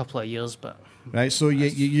patch for a couple of years, but Right. So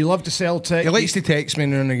you love the Celtic. He likes to text me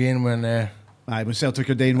now and again when... Aye, when Celtic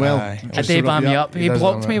are doing well. Aye. I did bam me up. He does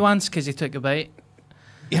blocked bam me you up. once because he took a bite.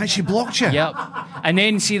 He actually blocked you. Yep. And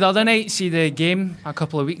then see the other night, see the game a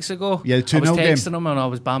couple of weeks ago. Yeah, the I was 2-0 game. texting him and I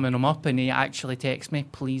was bamming him up, and he actually texted me,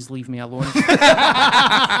 "Please leave me alone."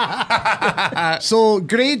 So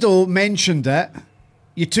Grado mentioned it.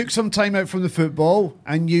 You took some time out from the football,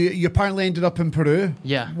 and you apparently ended up in Peru.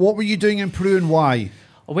 Yeah. What were you doing in Peru, and why?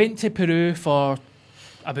 I went to Peru for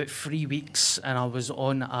about 3 weeks, and I was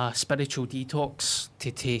on a spiritual detox to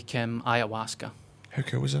take ayahuasca. How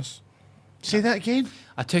cool was this? Say that again.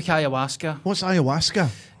 I took ayahuasca. What's ayahuasca?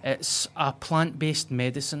 It's a plant-based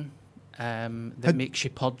medicine that makes you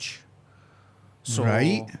purge. So,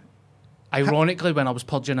 Right. Ironically, when I was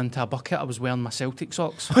purging into a bucket, I was wearing my Celtic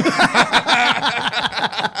socks. Is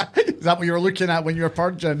that what you were looking at when you were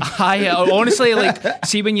purging? Honestly, like,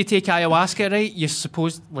 see when you take ayahuasca, right, you're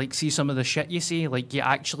supposed, like, see some of the shit you see, like, you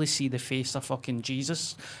actually see the face of fucking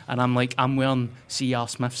Jesus, and I'm wearing C.R.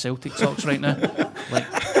 Smith Celtic socks right now.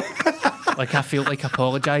 Like I feel like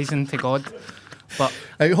apologising to God. But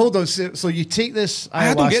hold on. So you take this ayahuasca.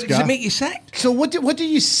 I don't get it. Does it make you sick? So what do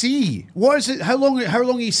you see? What is it? How long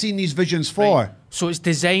are you seeing these visions for? Right. So it's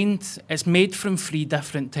designed. It's made from 3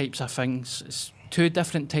 different types of things. It's 2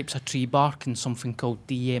 different types of tree bark and something called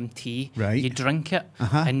DMT. Right. You drink it,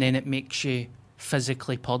 and then it makes you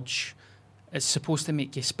physically purge. It's supposed to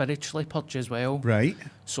make you spiritually purge as well. Right.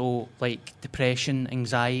 So, like, depression,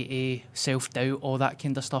 anxiety, self-doubt, all that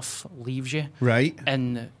kind of stuff leaves you. Right.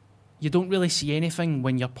 And you don't really see anything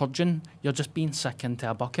when you're purging. You're just being sick into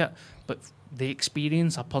a bucket. But the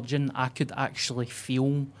experience of purging, I could actually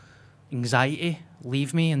feel anxiety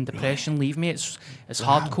leave me and depression leave me. It's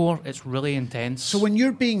hardcore. It's really intense. So when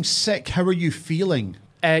you're being sick, how are you feeling?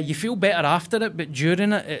 You feel better after it, but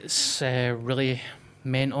during it, it's really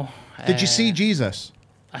mental. Did you see Jesus?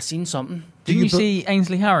 I seen something. Did you see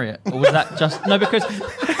Ainsley Harriott? Or was that just... No, because...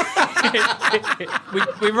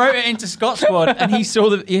 we wrote it into Scott Squad, and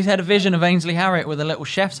he had a vision of Ainsley Harriott with a little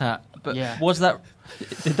chef's hat. But was that...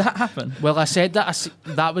 Did that happen? Well, I said that.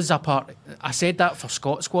 That was a part... I said that for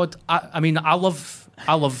Scott Squad. I mean, I love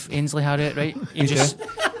Ainsley Harriott, right? He just...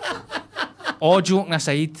 All joking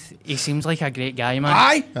aside, he seems like a great guy, man.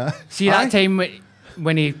 Aye. See that time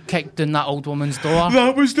when he kicked down that old woman's door?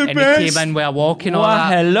 That was the and best. He came in with a walk and all Well,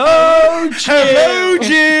 that. hello, Jill. Hello,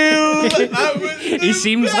 Jill. That was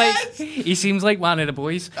He seems like one of the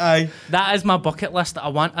boys. Aye. That is my bucket list. I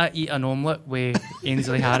want to eat an omelette with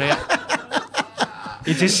Ainsley Harriott.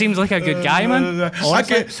 He just seems like a good guy, man.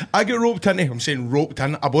 I get roped into. I'm saying roped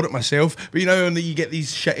in. I bought it myself. But you know when you get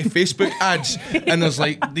these shitty Facebook ads and there's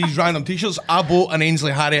like these random T-shirts. I bought an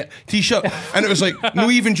Ainsley Harriott T-shirt and it was like no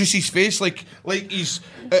even just his face, like he's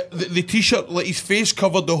the T-shirt, like his face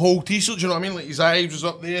covered the whole T-shirt. Do you know what I mean? Like his eyes was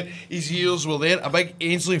up there, his ears were there. A big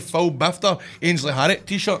Ainsley full bifter Ainsley Harriott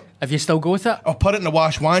T-shirt. Have you still go with it? I put it in the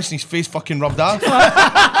wash once and his face fucking rubbed off.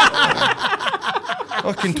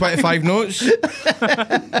 Fucking 25 notes.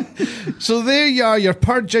 So there you are, you're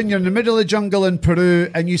purging, you're in the middle of the jungle in Peru,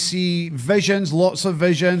 and you see visions, lots of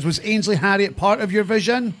visions. Was Ainsley Harriott part of your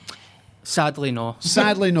vision? Sadly, no.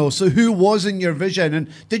 Sadly, no. So who was in your vision? And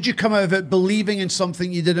did you come out of it believing in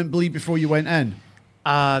something you didn't believe before you went in?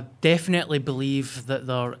 I definitely believe that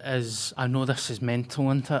there is, I know this is mental,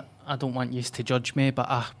 isn't it? I don't want you to judge me, but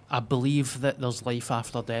I believe that there's life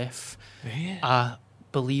after death. Yeah. I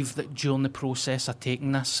believe that during the process of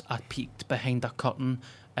taking this, I peeked behind a curtain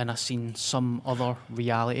and I seen some other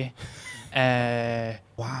reality.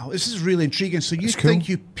 Wow, this is really intriguing. So you That's cool. think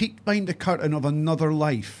you peeked behind the curtain of another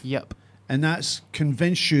life? Yep. And that's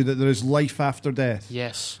convinced you that there is life after death?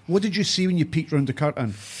 Yes. What did you see when you peeked round the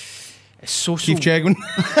curtain? It's so Keith Chegwin.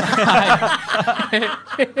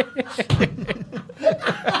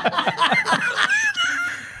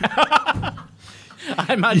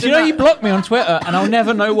 I imagine You know, you blocked me on Twitter, and I'll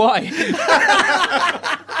never know why.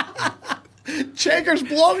 Cheggers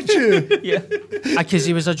blocked you. Yeah. Because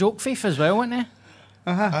he was a joke thief as well, wasn't he?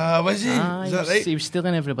 Was he? Is that right? He was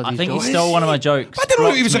stealing everybody's I think he jokes. stole one of my jokes. I didn't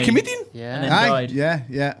know he was a blocked me, comedian. Yeah. And then Aye, died.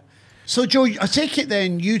 yeah. So, Joe, I take it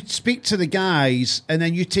then you speak to the guys and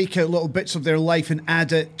then you take out little bits of their life and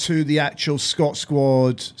add it to the actual Scott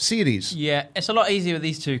Squad series. Yeah, it's a lot easier with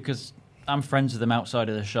these two because I'm friends with them outside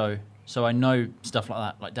of the show. So I know stuff like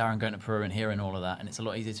that, like Darren going to Peru and hearing all of that, and it's a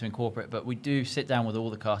lot easier to incorporate. But we do sit down with all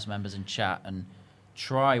the cast members and chat and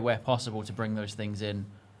try, where possible, to bring those things in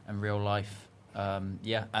real life.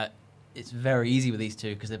 It's very easy with these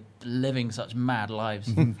two because they're living such mad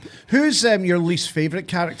lives. Who's your least favourite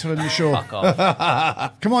character in the show? Fuck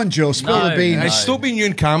off. Come on, Joe, spill No, the beans. no. Stop being you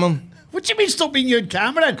and Cameron. What do you mean stop being you and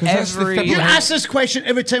Cameron? that's the thing. You ask this question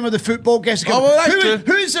every time with the football guest. Oh, well, that's true.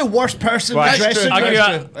 Who's the worst person Right. in the dressing I'll room?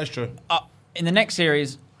 give you That's true. In the next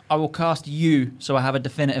series, I will cast you so I have a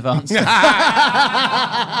definitive answer.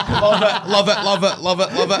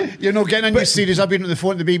 Love it. You're not getting a new series. I've been on the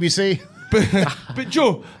phone to the BBC. But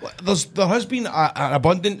Joe, there has been an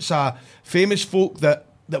abundance of famous folk that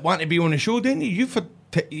want to be on the show, didn't you? You've had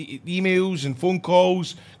emails and phone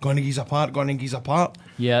calls, going to geese apart.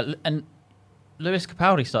 Yeah, and Lewis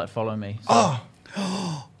Capaldi started following me. So.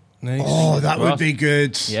 Nice. Oh, that would be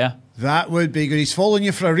good. Yeah. That would be good. He's following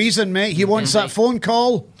you for a reason, mate. He wants that phone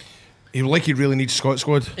call. He really needs Scott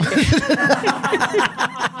Squad.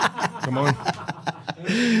 Come on.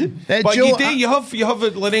 But Joe, you have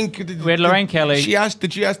Lorraine. We had Lorraine Kelly. Did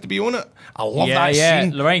she ask to be on it? I love that Yeah,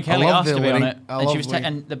 scene. Lorraine Kelly I love asked to be on Lorraine. it, I and she love was.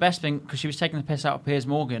 And the best thing, because she was taking the piss out of Piers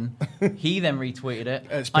Morgan, he then retweeted it.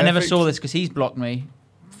 It's I never perfect. saw this because he's blocked me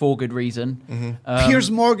for good reason. Piers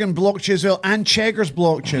Morgan blocked you as well, and Cheggers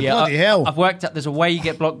blocked you. Bloody hell. I've worked out there's a way you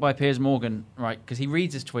get blocked by Piers Morgan, right? Because he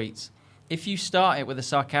reads his tweets. If you start it with a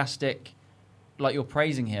sarcastic, like you're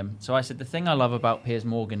praising him. So I said, the thing I love about Piers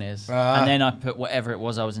Morgan is, and then I put whatever it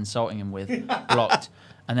was I was insulting him with, blocked.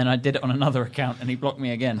 And then I did it on another account and he blocked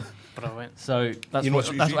me again. Brilliant. So that's You know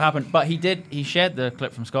what happened. But he shared the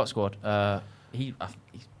clip from Scott Squad.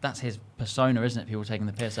 That's his persona, isn't it? People taking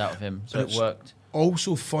the piss out of him. So It's it worked.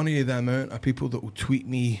 Also funny the amount of people that will tweet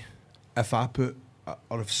me if I put,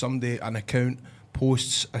 or if somebody, an account,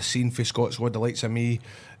 posts a scene for Scott Squad, the likes of me,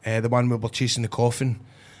 the one where we're chasing the coffin,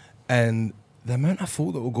 and the amount of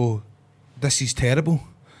folk that will go, this is terrible.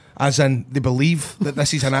 As in, they believe that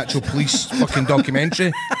this is an actual police fucking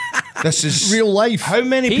documentary. This is real life. How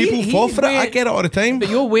many people fall for it? I get it all the time. But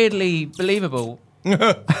you're weirdly believable.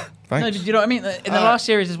 Thanks. No, do you know what I mean? In the last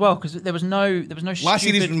series as well, because there was no Last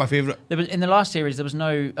series was my favourite. In the last series, there was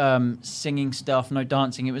no singing stuff, no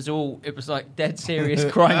dancing. It was like dead serious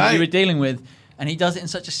crime that you were dealing with. And he does it in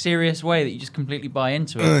such a serious way that you just completely buy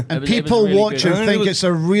into it. And it was people really watch good. and think it's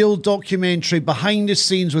a real documentary behind the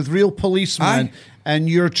scenes with real policemen, and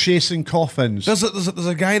you're chasing coffins. There's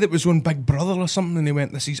a guy that was on Big Brother or something, and he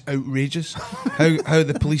went, "This is outrageous. how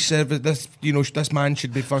the police service, this man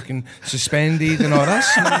should be fucking suspended and all this."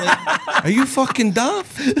 And I'm like, are you fucking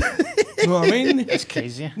daft? You know what I mean? It's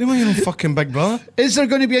crazy. No, you're on fucking Big Brother. Is there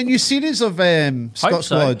going to be a new series of Scott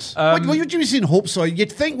so. Squad? What would you mean hope so?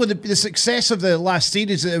 You'd think with the success of the last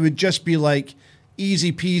series that it would just be like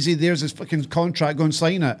easy peasy, there's his fucking contract, go and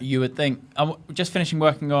sign it. You would think. I'm just finishing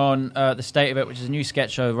working on The State of It, which is a new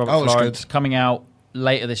sketch show of Robert Oh, it's Florence, good. coming out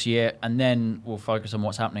later this year, and then we'll focus on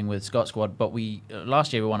what's happening with Scott Squad. But we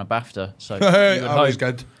last year we won a BAFTA, so that was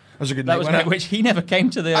good. That was a good That night, was wasn't great, it? which he never came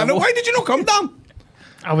to the. I know. award. Why did you not come down?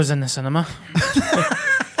 I was in the cinema.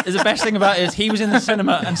 The best thing about it is he was in the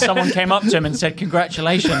cinema and someone came up to him and said,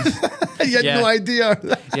 "Congratulations." You had no idea.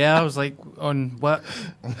 Yeah, I was like, on what?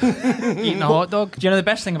 Eating a hot dog? Do you know the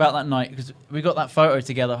best thing about that night? Because we got that photo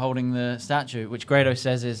together holding the statue, which Grado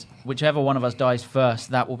says is whichever one of us dies first,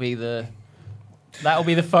 that will be the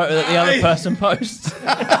photo that the other person posts.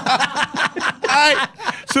 Exactly.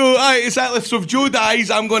 So if Joe dies,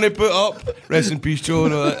 I'm going to put up rest in peace, Joe.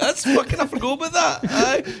 And all that. That's fucking. I forgot about that.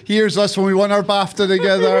 Aye. Here's us when we won our BAFTA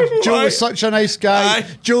together. Joe was such a nice guy. Aye.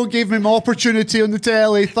 Joe gave me my opportunity on the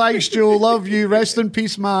telly. Thanks, Joe. Love you. Rest in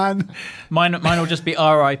peace, man. Mine will just be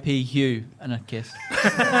R.I.P. Hugh and a kiss.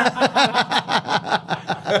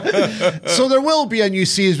 So there will be a new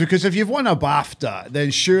series because if you've won a BAFTA,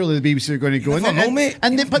 then surely the BBC are going to go in.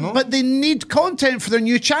 But they need content for their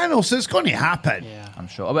new channel, so it's going to happen. Yeah, I'm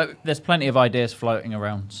sure. But there's plenty of ideas floating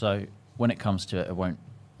around, so when it comes to it, it won't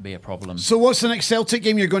be a problem. So what's the next Celtic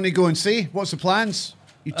game you're going to go and see? What's the plans?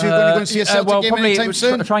 You two going to go and see a Celtic game anytime we'll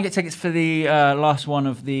soon? Try and get tickets for the last one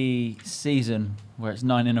of the season, where it's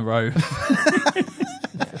 9 in a row.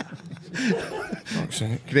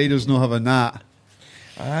 Grado's not having that.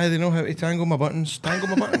 Aye, they know how to tangle my buttons. Tangle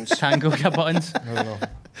my buttons. Tangle your buttons. I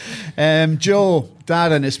don't know. Joe,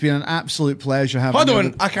 Darren, it's been an absolute pleasure having you. Hold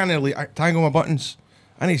on, I can't really tangle my buttons.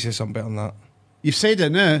 I need to say something better than that. You've said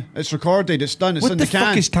it now. It's recorded. It's done. It's What in the the can.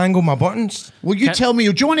 fuck is tangle my buttons? Well, you tell me.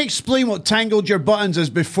 Do you want to explain what tangled your buttons is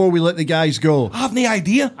before we let the guys go? I have no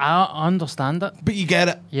idea. I understand it. But you get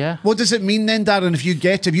it. Yeah. What does it mean then, Darren, if you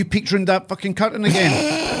get it? Have you peeked round that fucking curtain again?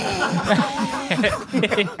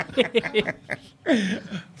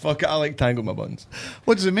 Fuck it, I like tangle my buttons.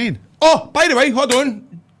 What does it mean? Oh, by the way, hold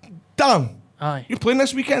on. Dan, Aye. you're playing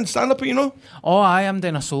this weekend, stand up, you know? Oh, I am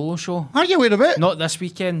doing a solo show. Are you? Wait a bit. Not this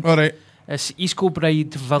weekend. All right. It's East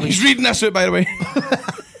Kilbride Village. He's reading this out, by the way.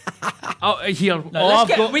 Here.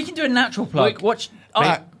 No, we can do a natural plug. Look, Watch.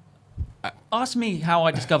 Right. Ask me how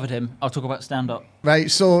I discovered him. I'll talk about stand-up. Right,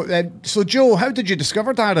 so Joe, how did you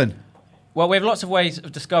discover Darren? Well, we have lots of ways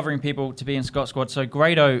of discovering people to be in Scott Squad. So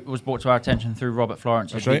Grado was brought to our attention through Robert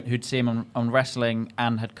Florence, That's right. who'd seen him on wrestling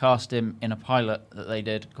and had cast him in a pilot that they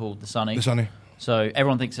did called The Sunny. The Sunny. So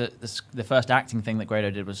everyone thinks that the first acting thing that Grado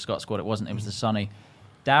did was Scott Squad. It wasn't. It was The Sunny.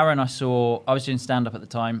 Darren, I was doing stand-up at the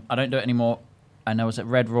time. I don't do it anymore. And I was at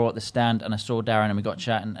Red Raw at the stand, and I saw Darren, and we got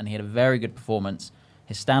chatting, and he had a very good performance.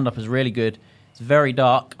 His stand-up is really good. It's very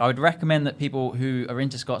dark. I would recommend that people who are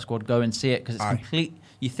into Scott Squad go and see it, because it's complete.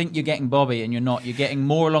 You think you're getting Bobby, and you're not. You're getting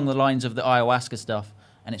more along the lines of the ayahuasca stuff,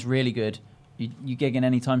 and it's really good. You gigging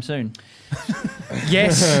anytime soon?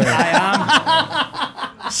 Yes,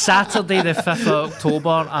 I am. Saturday the 5th of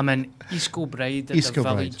October, I'm in East Kilbride at East the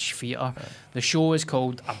Kilbride. Village Theatre. The show is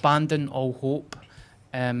called Abandon All Hope.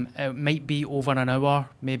 It might be over an hour,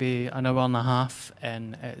 maybe an hour and a half,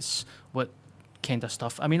 and it's what kind of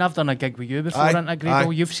stuff. I mean, I've done a gig with you before, Aye, haven't I, Grado?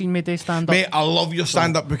 aye. You've seen me do stand-up. Mate, I love your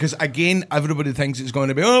stand-up because, again, everybody thinks it's going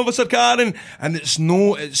to be, oh, what's a Karen? And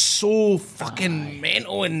it's so fucking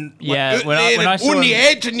mental and Yeah, out when there I and saw on the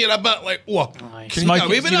him- edge, and you're a bit like, oh, can you get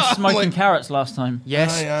away with You were that? I'm smoking like, carrots last time.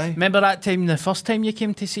 Yes. Aye, aye. Remember that time, the first time you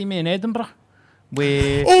came to see me in Edinburgh?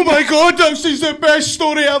 oh my God, this is the best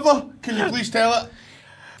story ever. Can you please tell it?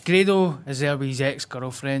 Grado is there with his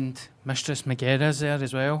ex-girlfriend. Mistress McGarra is there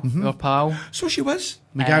as well, our pal. So she was.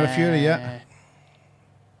 McGarra Fury, yeah.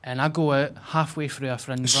 And I go out halfway through a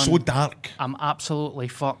fringe It's run. so dark. I'm absolutely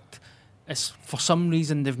fucked. It's for some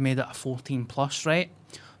reason they've made it a 14 plus, right?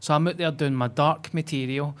 So I'm out there doing my dark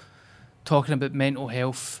material, talking about mental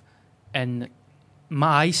health, and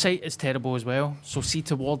my eyesight is terrible as well. So see,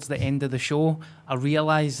 towards the end of the show, I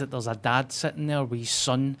realise that there's a dad sitting there with his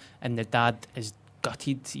son, and the dad is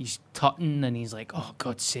gutted, he's tutting, and he's like, oh,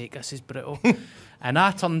 God's sake, this is brutal. And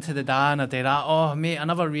I turned to the dad and I did that. Oh, mate, I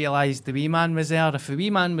never realised the wee man was there. If the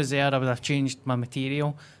wee man was there, I would have changed my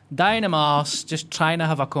material. Dying in my arse, just trying to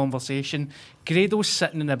have a conversation. Grado's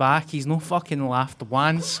sitting in the back. He's no fucking laughed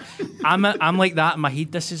once. I'm like that in my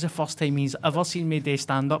head. This is the first time he's ever seen me do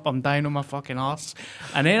stand-up. I'm dying on my fucking arse.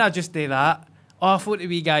 And then I just do that. Oh, I thought the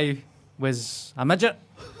wee guy was a midget.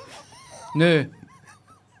 No.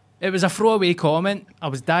 It was a throwaway comment. I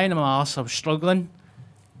was dying in my arse. I was struggling.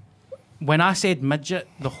 When I said midget,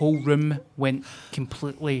 the whole room went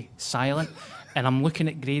completely silent. And I'm looking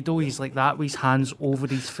at Grado, he's like that with his hands over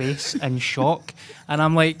his face in shock. And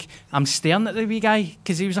I'm like, I'm staring at the wee guy,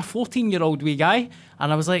 because he was a 14-year-old wee guy.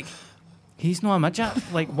 And I was like, he's not a midget.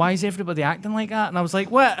 Like, why is everybody acting like that? And I was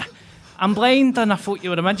like, what? I'm blind and I thought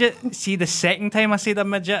you were a midget. See, the second time I said a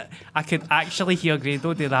midget, I could actually hear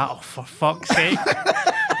Grado do that. Oh, for fuck's sake.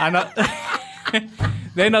 And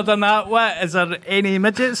then I done that. What? Is there any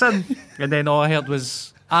midgets in? And then all I heard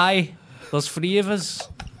was, aye, there's 3 of us.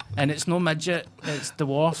 And it's no midget, it's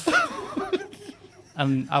dwarf.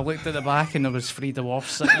 And I looked at the back and there was 3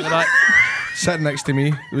 dwarfs sitting at the back. Sitting next to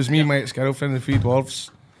me. It was me and my ex-girlfriend and the 3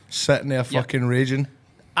 dwarfs sitting there fucking raging.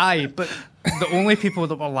 Aye, but the only people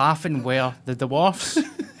that were laughing were the dwarfs,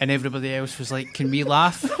 and everybody else was like, can we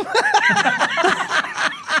laugh?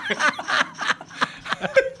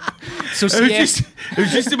 So it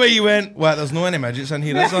was just the way you went, what, there's no any midgets in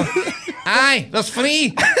here, is there? Aye, there's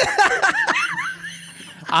 3.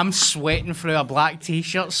 I'm sweating through a black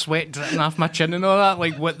t-shirt, sweat dripping off my chin and all that.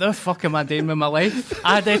 Like, what the fuck am I doing with my life?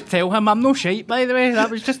 I had to tell him I'm no shite, by the way. That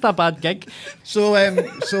was just a bad gig. So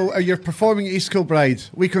you're performing at East Kilbride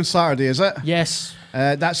week on Saturday, is it? Yes.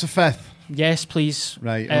 That's the 5th. Yes, please.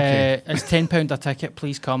 Right, okay. It's £10 a ticket.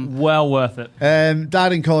 Please come. Well worth it.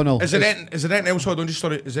 Darren Connell. Is there anything else? Hold on, just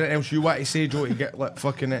sorry. Is there anything else you want to say, Joe, to get like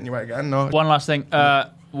fucking it and you want to get in? No. One last thing.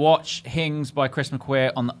 Watch Hings by Chris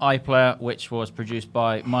McQuarrie on the iPlayer, which was produced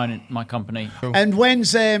by my company. Cool. And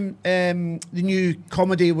when's the new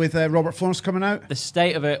comedy with Robert Florence coming out? The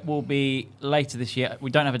state of it will be later this year.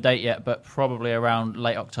 We don't have a date yet, but probably around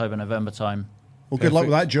late October, November time. Well, good luck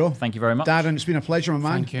with that, Joe. Thank you very much. Darren, it's been a pleasure, my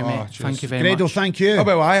man. Thank you, mate. Thank you very Grado, much. thank you. Oh,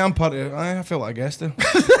 well, I am part of it. I feel like a guest there.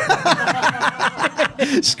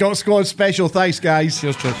 Scott Squad special. Thanks, guys.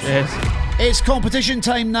 Cheers, Trips. Yes. It's competition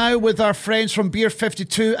time now with our friends from Beer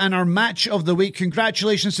 52 and our match of the week.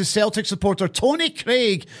 Congratulations to Celtic supporter Tony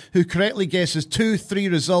Craig, who correctly guesses 2-3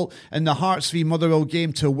 result in the Hearts v Motherwell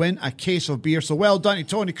game to win a case of beer. So well done to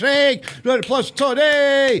Tony Craig. Round of applause for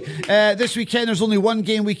Tony. This weekend there's only one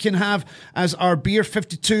game we can have as our Beer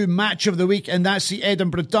 52 match of the week, and that's the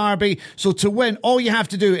Edinburgh Derby. So to win, all you have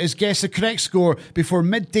to do is guess the correct score before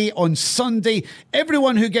midday on Sunday.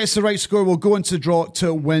 Everyone who gets the right score will go into the draw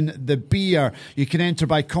to win the beer. You can enter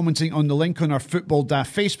by commenting on the link on our Football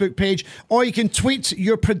Daft Facebook page, or you can tweet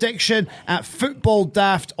your prediction at Football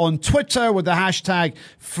Daft on Twitter with the hashtag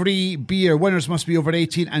 #FreeBeer. Winners must be over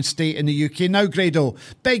 18 and stay in the UK. Now, Grado,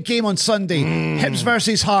 big game on Sunday. Hibs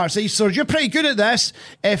versus Hearts. You're pretty good at this.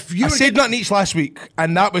 If you I said nothing each last week,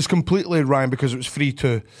 and that was completely wrong because it was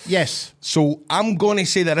 3-2. Yes. So I'm going to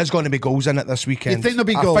say there is going to be goals in it this weekend. You think there'll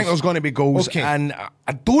be goals? I think there's going to be goals. Okay. And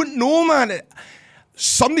I don't know, man.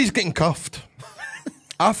 Somebody's getting cuffed.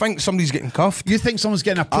 I think somebody's getting cuffed. You think someone's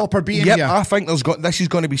getting a proper beating here? here? I think this is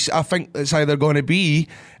going to be. I think it's either going to be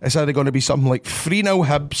something like 3-0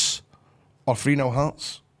 Hibs or 3-0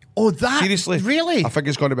 Hearts. Oh, that seriously? Really? I think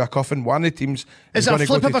it's going to be a cuffing. One of the teams is it a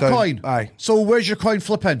flip of a coin? Aye. So where's your coin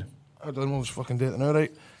flipping? I don't know what's fucking doing it now,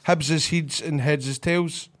 right? Hibs is heads and heads is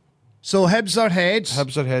tails. So Hibs are heads.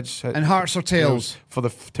 Hibs are heads. And Hearts are tails. For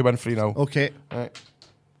to win 3-0. Okay. Right.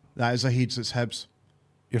 That is a heads, it's Hibs.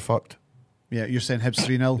 You're fucked. Yeah, you're saying Hibs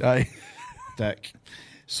 3-0? Aye. Dick.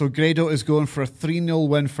 So Grado is going for a 3-0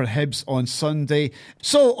 win for Hibs on Sunday.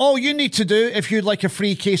 So all you need to do, if you'd like a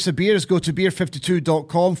free case of beer, is go to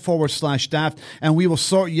beer52.com/daft, and we will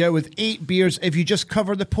sort you out with 8 beers if you just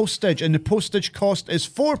cover the postage. And the postage cost is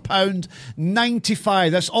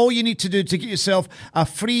 £4.95. That's all you need to do to get yourself a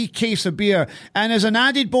free case of beer. And as an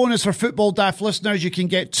added bonus for Football Daft listeners, you can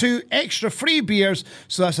get 2 extra free beers.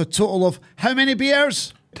 So that's a total of how many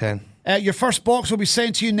beers? 10. Your first box will be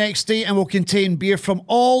sent to you next day and will contain beer from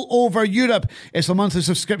all over Europe. It's a monthly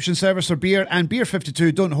subscription service for beer, and Beer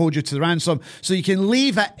 52 don't hold you to the ransom, so you can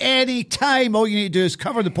leave at any time. All you need to do is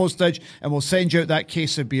cover the postage and we'll send you out that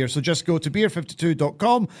case of beer. So just go to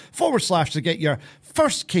beer52.com/ to get your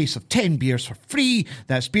first case of 10 beers for free.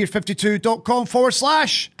 That's beer52.com/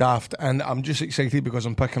 daft. And I'm just excited because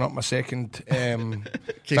I'm picking up my second case thing.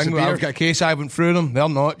 of beer. I've got a case. I went through them. They're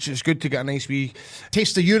not. It's good to get a nice wee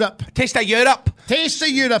taste of Europe. Taste of Europe. Taste of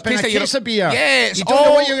Europe and a case of beer. Yes. You don't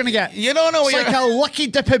know what you're going to get. You don't know it's what like a lucky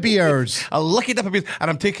dip of beers. A lucky dip of beers. And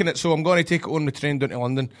I'm taking it, so I'm going to take it on the train down to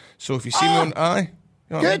London. So if you see me on... Aye.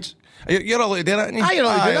 You know Good. You're allowed to do that, aren't you? Aye, you're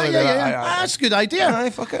allowed to do that. Yeah. Aye. That's a good idea. Aye,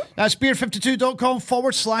 fuck it. That's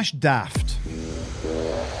beer52.com/daft.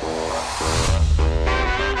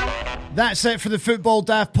 That's it for the Football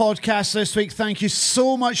Daft podcast this week. Thank you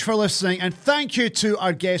so much for listening, and thank you to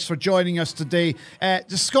our guests for joining us today.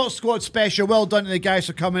 The Scott Squad special, well done to the guys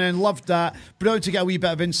for coming in. Loved that. Brilliant to get a wee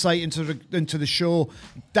bit of insight into the show.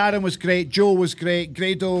 Darren was great. Joe was great.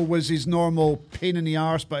 Grado was his normal pain in the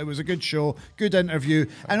arse, but it was a good show, good interview.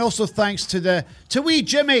 And also thanks to wee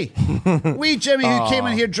Jimmy. Wee Jimmy who came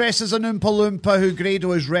in here dressed as an Oompa Loompa who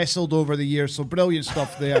Grado has wrestled over the years. So brilliant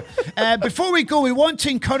stuff there. Before we go, we want to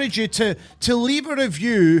encourage you to leave a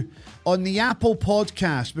review on the Apple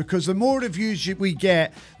podcast, because the more reviews we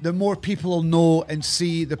get, the more people will know and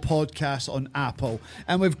see the podcast on Apple.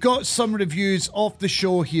 And we've got some reviews off the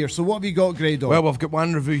show here. So what have you got, Grado? Well, we've got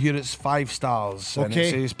one review here. It's 5 stars. And Okay.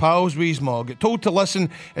 it says, Pals with his ma. Get told to listen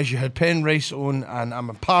as you had Pen Rice on, and I'm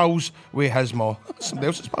a pals with his ma. Somebody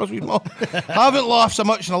else's pals with his ma. Haven't laughed so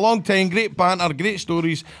much in a long time. Great banter, great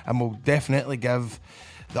stories, and we'll definitely give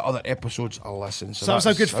the other episodes a listen. So that's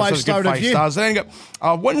a good 5-star review. Stars. Then got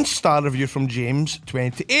a 1-star review from James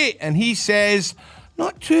 28, and he says,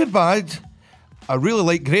 not too bad. I really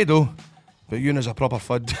like Grado, but Ewan a proper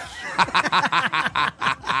fud.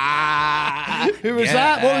 Who was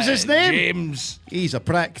that? What was his name? James. He's a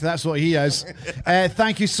prick. That's what he is.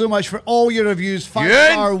 Thank you so much for all your reviews.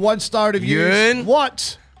 5-star, 1-star reviews. Ewan.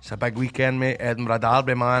 What? It's a big weekend, mate. Edinburgh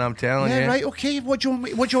Derby, man, I'm telling you. Yeah, right, okay. What do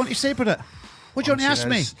you want to say about it? What do you want to ask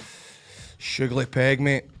me? Sugarly Peg,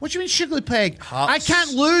 mate. What do you mean Sugarly Peg? Hearts. I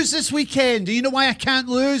can't lose this weekend. Do you know why I can't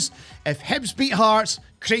lose? If Hibs beat Hearts,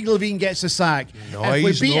 Craig Levein gets the sack. If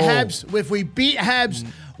we beat Hibs,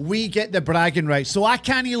 we get the bragging rights. So I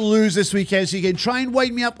can't lose this weekend. So you can try and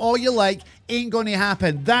wind me up all you like. Ain't going to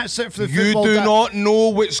happen. That's it for the football. You do not know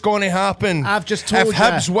what's going to happen. I've just told you. If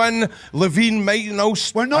Hibs win, Levein might now...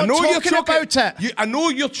 We're not talking about it. I know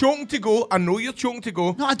you're choking to go.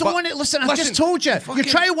 No, I don't want it. Listen, I've just told you. You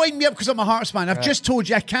try to wind me up because I'm a Hearts man. I've just told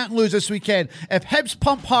you I can't lose this weekend. If Hibs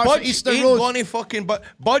pump Hearts at Easter Road...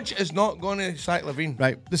 Budge is not going to sack Levein.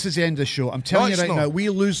 Right, this is the end of the show. I'm telling you right now, we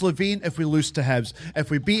lose Levein if we lose to Hibs.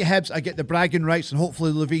 If we beat Hibs, I get the bragging rights, and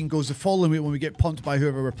hopefully Levein goes the following week when we get pumped by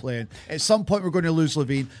whoever we're playing. At some point, we're going to lose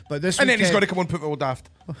Levein, but this and weekend... then he's got to come on and put the old daft.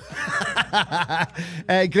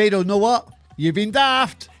 Grado, know what? You've been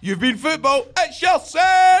daft. You've been football. It's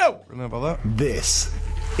yourself. Remember that? This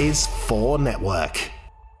is 4 Network.